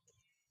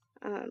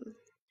 um,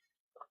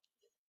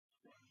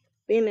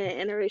 being in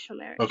an interracial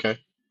marriage. Okay.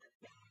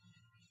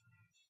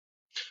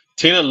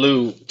 Tina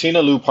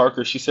Lou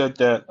Parker, she said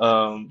that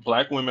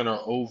black women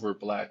are over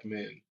black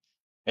men.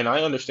 And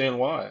I understand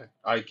why.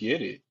 I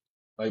get it.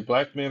 Like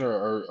black men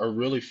are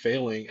really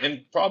failing.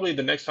 And probably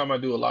the next time I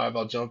do a live,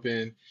 I'll jump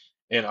in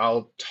and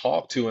I'll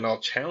talk to and I'll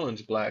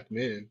challenge black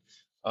men.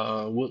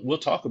 We'll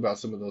talk about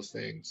some of those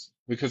things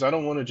because I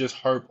don't want to just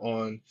harp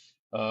on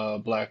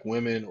black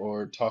women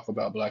or talk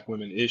about black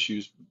women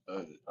issues.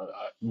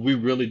 We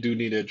really do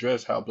need to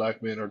address how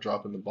black men are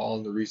dropping the ball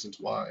and the reasons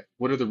why.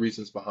 What are the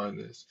reasons behind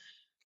this?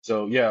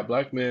 So yeah,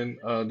 black men,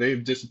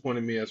 they've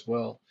disappointed me as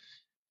well.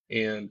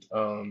 And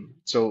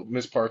so,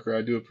 Miss Parker,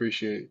 I do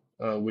appreciate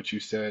what you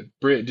said.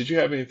 Britt, did you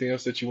have anything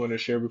else that you want to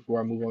share before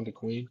I move on to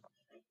Queen?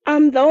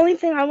 The only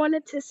thing I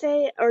wanted to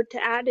say or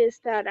to add is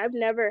that I've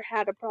never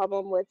had a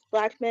problem with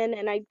black men,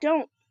 and I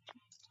don't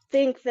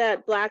think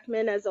that black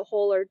men as a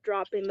whole are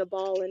dropping the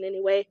ball in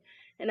any way.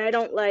 And I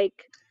don't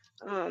like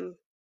um,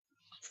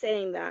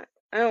 saying that.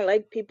 I don't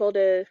like people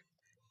to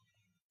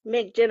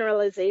make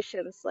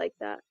generalizations like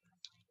that.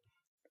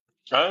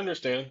 I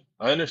understand.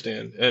 I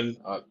understand. And,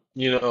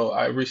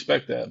 I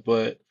respect that.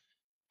 But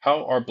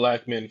how are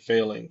black men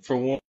failing? For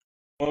one,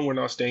 we're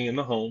not staying in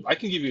the home. I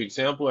can give you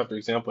example after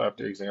example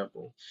after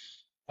example.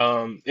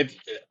 If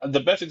the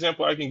best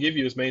example I can give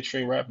you is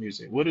mainstream rap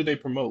music. What do they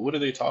promote? What are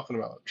they talking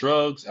about?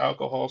 Drugs,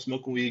 alcohol,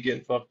 smoking weed,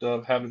 getting fucked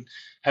up,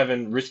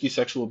 having risky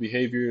sexual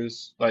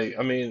behaviors. Like,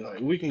 I mean,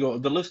 like, we can go,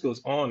 the list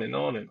goes on and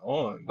on and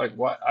on. Like,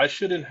 why I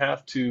shouldn't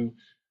have to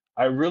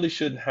I really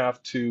shouldn't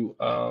have to,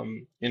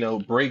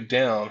 break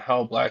down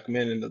how black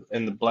men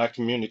in the black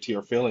community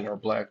are failing our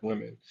black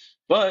women.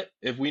 But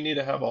if we need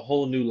to have a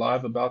whole new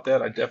live about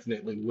that, I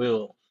definitely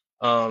will.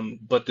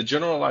 But the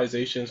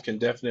generalizations can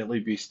definitely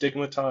be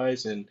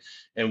stigmatized, and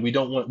we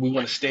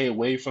want to stay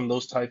away from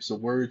those types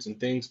of words and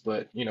things.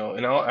 But in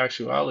all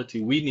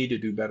actuality, we need to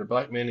do better.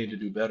 Black men need to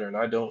do better, and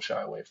I don't shy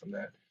away from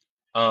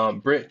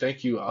that. Britt,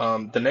 thank you.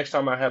 The next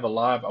time I have a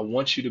live, I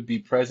want you to be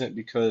present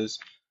because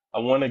I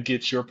want to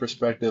get your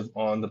perspective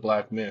on the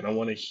black men. I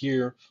want to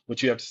hear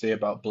what you have to say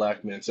about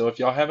black men. So if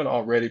y'all haven't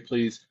already,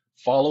 please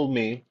follow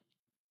me.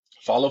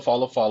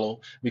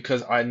 Follow,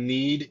 because I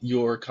need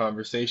your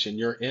conversation,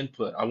 your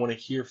input. I want to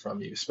hear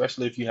from you,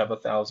 especially if you have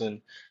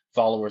 1,000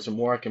 followers or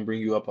more. I can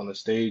bring you up on the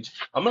stage.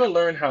 I'm gonna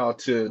learn how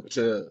to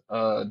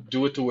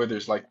do it to where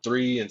there's like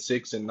 3 and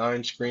 6 and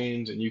 9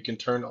 screens, and you can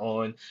turn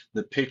on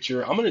the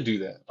picture. I'm gonna do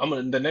that. I'm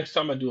gonna the next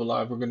time I do a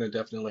live, we're gonna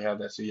definitely have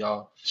that so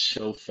y'all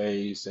show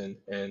face and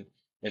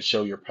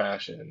show your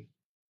passion.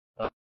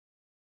 Uh,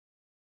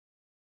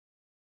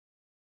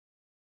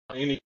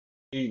 any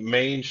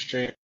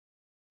mainstream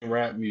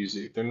rap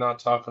music. They're not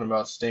talking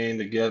about staying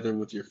together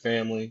with your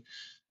family.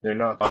 They're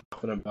not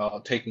talking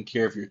about taking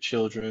care of your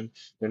children.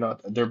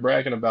 They're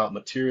bragging about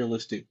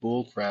materialistic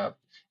bull crap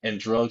and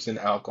drugs and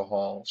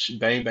alcohol.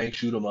 Bang, bang,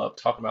 shoot 'em up,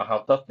 talking about how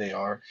tough they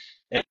are.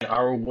 And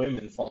our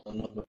women fall in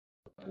love with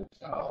that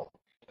style.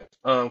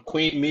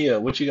 Queen Mia,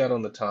 what you got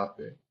on the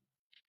topic?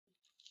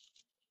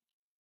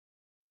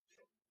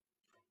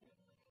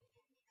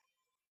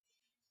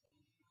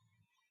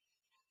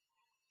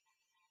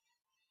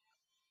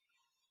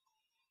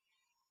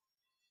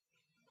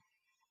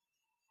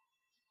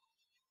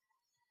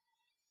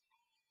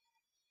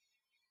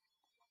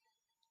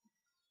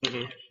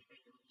 Hmm.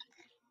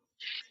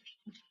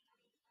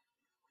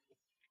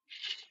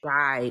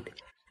 Guide,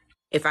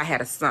 if I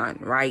had a son,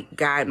 right?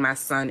 Guide my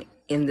son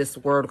in this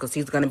world because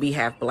he's going to be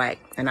half black.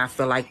 And I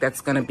feel like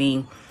that's going to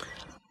be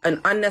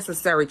an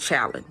unnecessary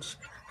challenge.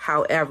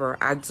 However,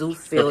 I do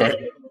feel Okay. that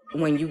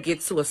when you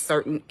get to a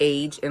certain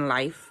age in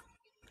life,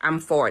 I'm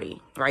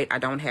 40, right? I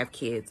don't have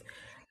kids.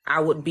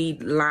 I would be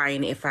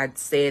lying if I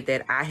said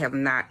that I have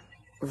not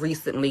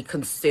recently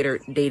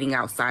considered dating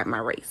outside my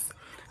race.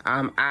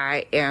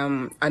 I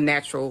am a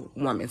natural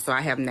woman, so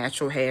I have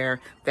natural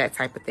hair, that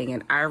type of thing.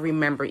 And I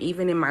remember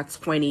even in my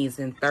 20s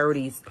and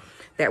 30s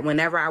that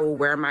whenever I would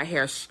wear my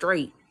hair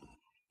straight,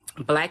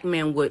 black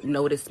men would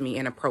notice me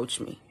and approach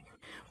me.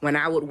 When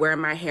I would wear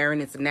my hair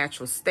in its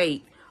natural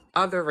state,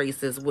 other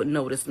races would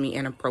notice me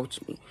and approach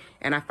me.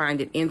 And I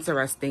find it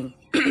interesting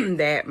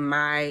that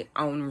my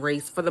own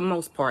race, for the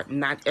most part,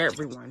 not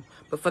everyone,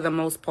 but for the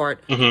most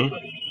part, Hmm.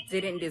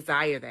 didn't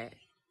desire that,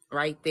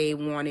 right? They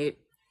wanted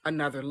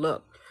another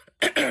look.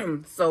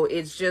 So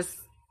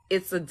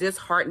it's a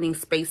disheartening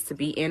space to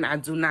be in. I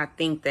do not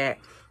think that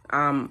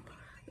um,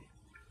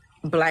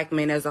 black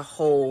men as a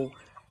whole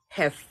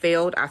have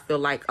failed. I feel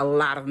like a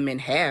lot of men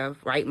have,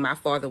 right? My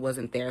father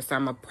wasn't there, so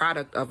I'm a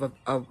product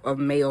of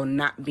male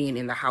not being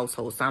in the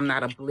household, so I'm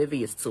not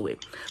oblivious to it.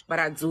 But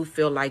I do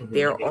feel like Hmm.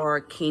 there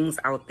are kings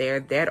out there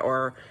that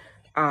are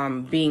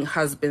being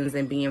husbands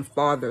and being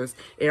fathers.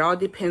 It all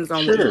depends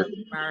on what your Sure.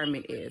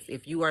 environment is.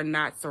 If you are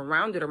not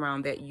surrounded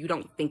around that, you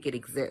don't think it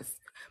exists.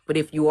 But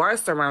if you are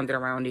surrounded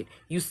around it,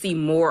 you see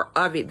more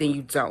of it than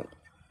you don't,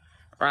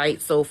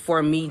 right? So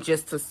for me,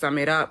 just to sum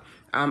it up,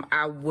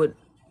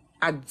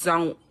 I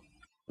don't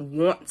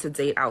want to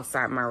date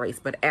outside my race,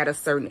 but at a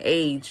certain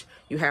age,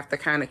 you have to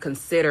kind of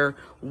consider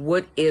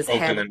what is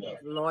having Opening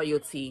up.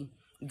 loyalty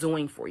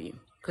doing for you,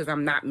 because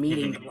I'm not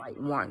meeting the Hmm. right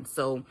one.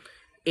 So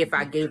if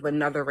I gave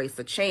another race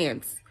a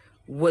chance,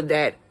 would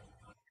that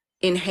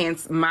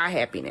enhance my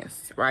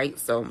happiness, right?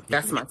 So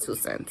that's my 2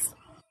 cents.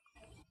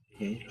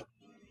 Hmm.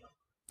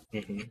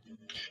 Hmm.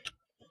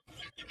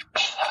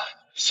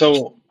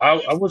 So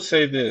I would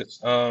say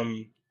this.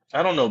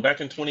 I don't know,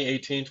 back in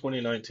 2018,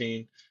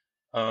 2019,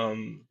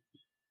 um,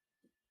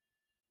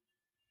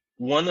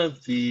 one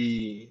of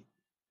the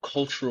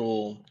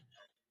cultural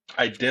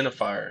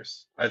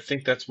identifiers, I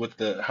think that's what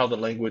the how the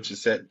language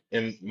is set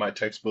in my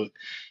textbook,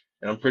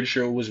 and I'm pretty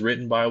sure it was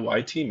written by a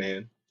YT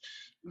man.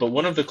 But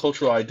one of the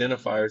cultural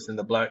identifiers in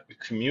the Black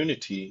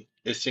community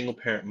is single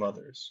parent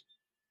mothers.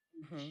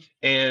 Hmm.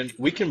 And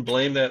we can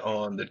blame that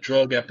on the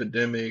drug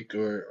epidemic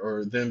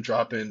or them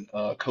dropping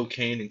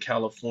cocaine in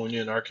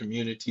California in our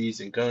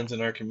communities and guns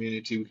in our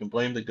community. We can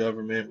blame the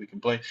government. We can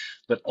blame,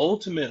 but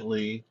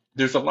ultimately,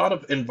 there's a lot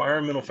of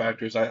environmental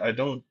factors. I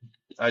don't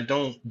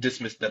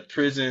dismiss the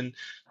prison,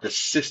 the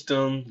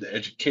system, the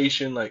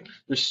education. Like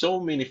there's so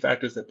many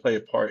factors that play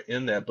a part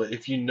in that. But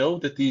if you know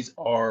that these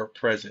are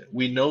present,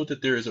 we know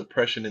that there is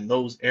oppression in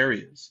those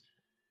areas.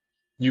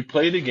 You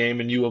play the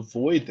game and you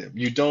avoid them.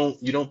 You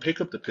don't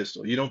pick up the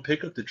pistol. You don't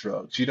pick up the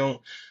drugs. You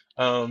don't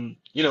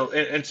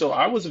and so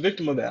I was a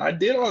victim of that. I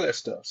did all that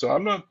stuff. So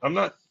I'm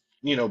not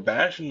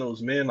bashing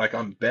those men like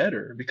I'm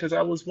better because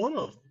I was one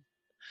of them.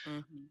 Hmm.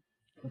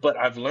 But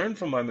I've learned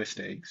from my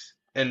mistakes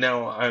and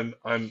now I'm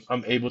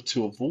able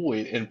to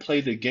avoid and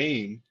play the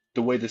game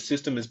the way the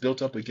system is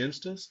built up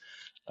against us.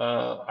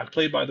 I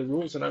play by the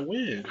rules and I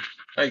win.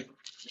 Like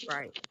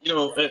Right.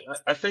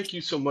 I thank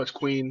you so much,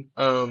 Queen.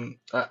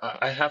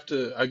 I have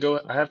to go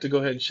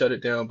ahead and shut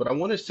it down, but I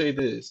want to say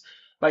this.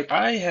 Like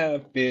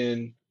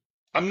I'm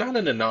not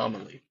an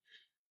anomaly,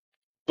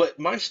 but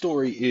my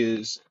story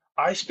is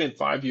I spent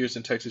 5 years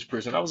in Texas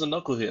prison. I was a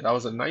knucklehead. I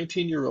was a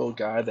 19-year-old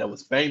guy that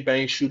was bang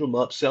bang, shoot 'em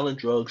up, selling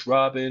drugs,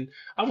 robbing.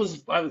 I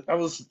was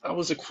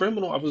a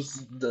criminal. I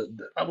was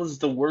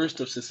the worst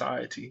of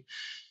society.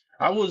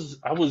 I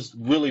was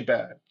really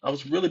bad. I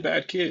was a really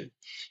bad kid.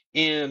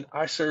 And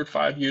I served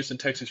 5 years in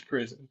Texas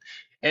prison.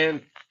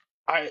 And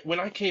when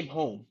I came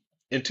home,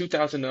 In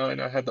 2009,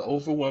 I had the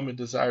overwhelming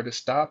desire to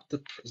stop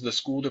the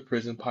school to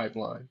prison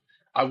pipeline.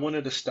 I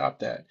wanted to stop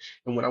that.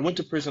 And when I went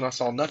to prison, I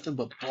saw nothing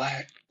but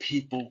black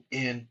people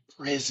in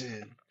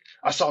prison.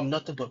 I saw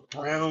nothing but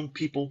brown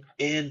people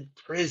in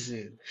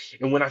prison.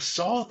 And when I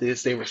saw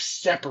this, they were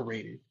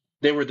separated.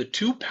 They were the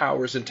two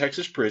powers in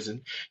Texas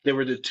prison. They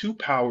were the two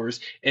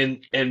powers, and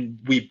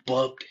we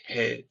bumped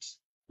heads.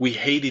 We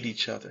hated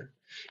each other.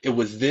 It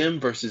was them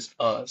versus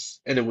us,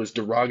 and it was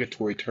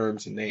derogatory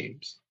terms and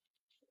names.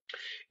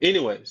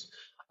 Anyways,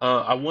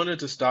 I wanted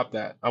to stop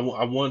that. I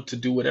want to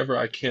do whatever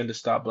I can to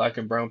stop black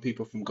and brown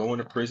people from going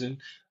to prison.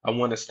 I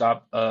want to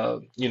stop, I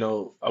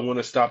want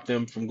to stop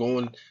them from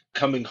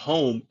coming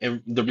home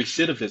and the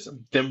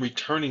recidivism, them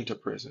returning to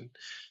prison.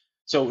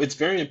 So it's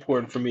very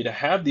important for me to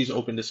have these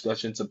open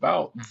discussions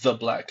about the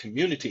black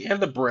community and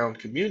the brown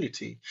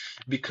community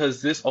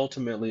because this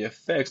ultimately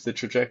affects the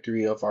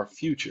trajectory of our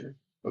future.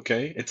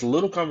 Okay, it's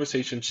little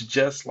conversations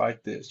just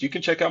like this. You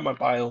can check out my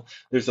bio.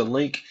 There's a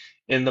link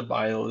in the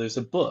bio. There's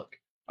a book.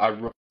 I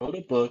wrote a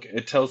book.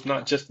 It tells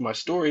not just my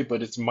story,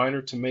 but it's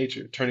minor to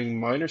major, turning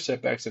minor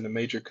setbacks into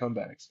major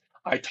comebacks.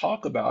 I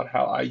talk about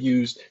how I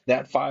used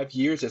that 5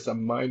 years as a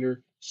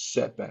minor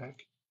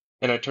setback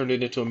and I turned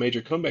it into a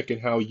major comeback,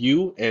 and how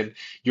you and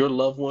your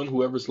loved one,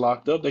 whoever's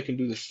locked up, they can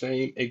do the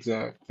same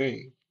exact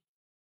thing.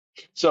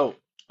 So,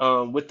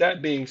 with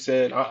that being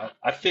said,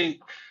 I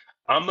think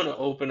I'm going to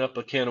open up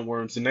a can of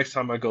worms. The next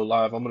time I go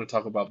live, I'm going to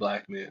talk about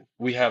black men.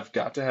 We have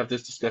got to have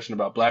this discussion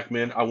about black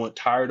men. I want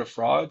tired of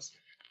frauds.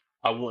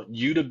 I want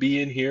you to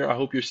be in here. I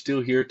hope you're still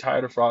here,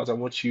 tired of frauds. I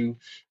want you,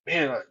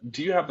 man,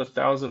 do you have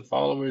 1,000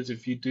 followers?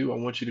 If you do, I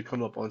want you to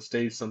come up on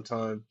stage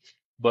sometime.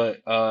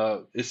 But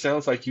it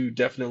sounds like you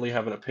definitely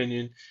have an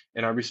opinion,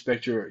 and I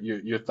respect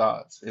your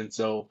thoughts. And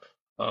so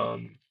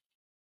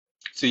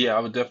yeah, I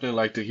would definitely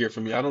like to hear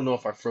from you. I don't know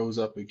if I froze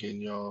up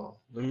again,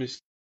 y'all. Let me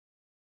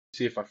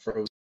see if I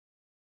froze.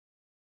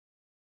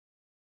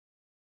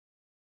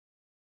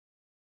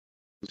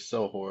 It's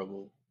so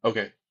horrible.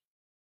 Okay,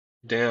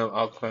 damn,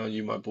 I'll clown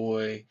you, my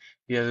boy.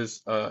 He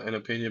has an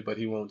opinion, but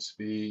he won't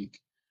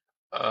speak.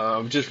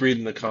 I'm just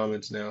reading the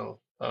comments now.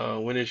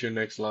 When is your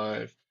next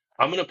live?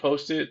 I'm gonna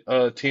post it.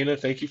 Tina,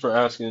 thank you for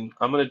asking.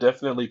 I'm gonna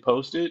definitely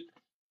post it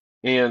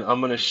and I'm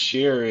gonna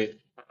share it.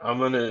 I'm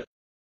gonna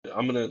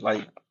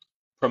like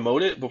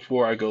promote it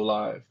before I go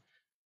live.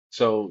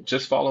 So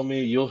just follow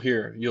me, you'll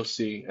hear, you'll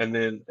see. And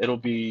then it'll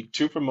be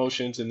two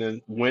promotions and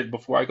then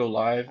before I go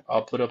live,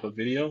 I'll put up a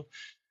video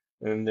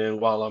and then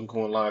while I'm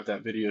going live,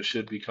 that video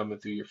should be coming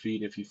through your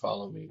feed if you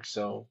follow me.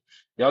 So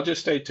y'all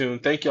just stay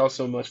tuned. Thank y'all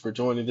so much for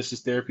joining. This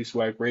is Therapy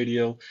Swag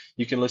Radio.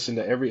 You can listen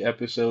to every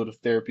episode of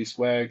Therapy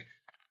Swag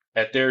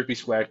at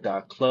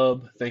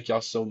therapyswag.club. Thank y'all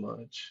so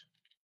much.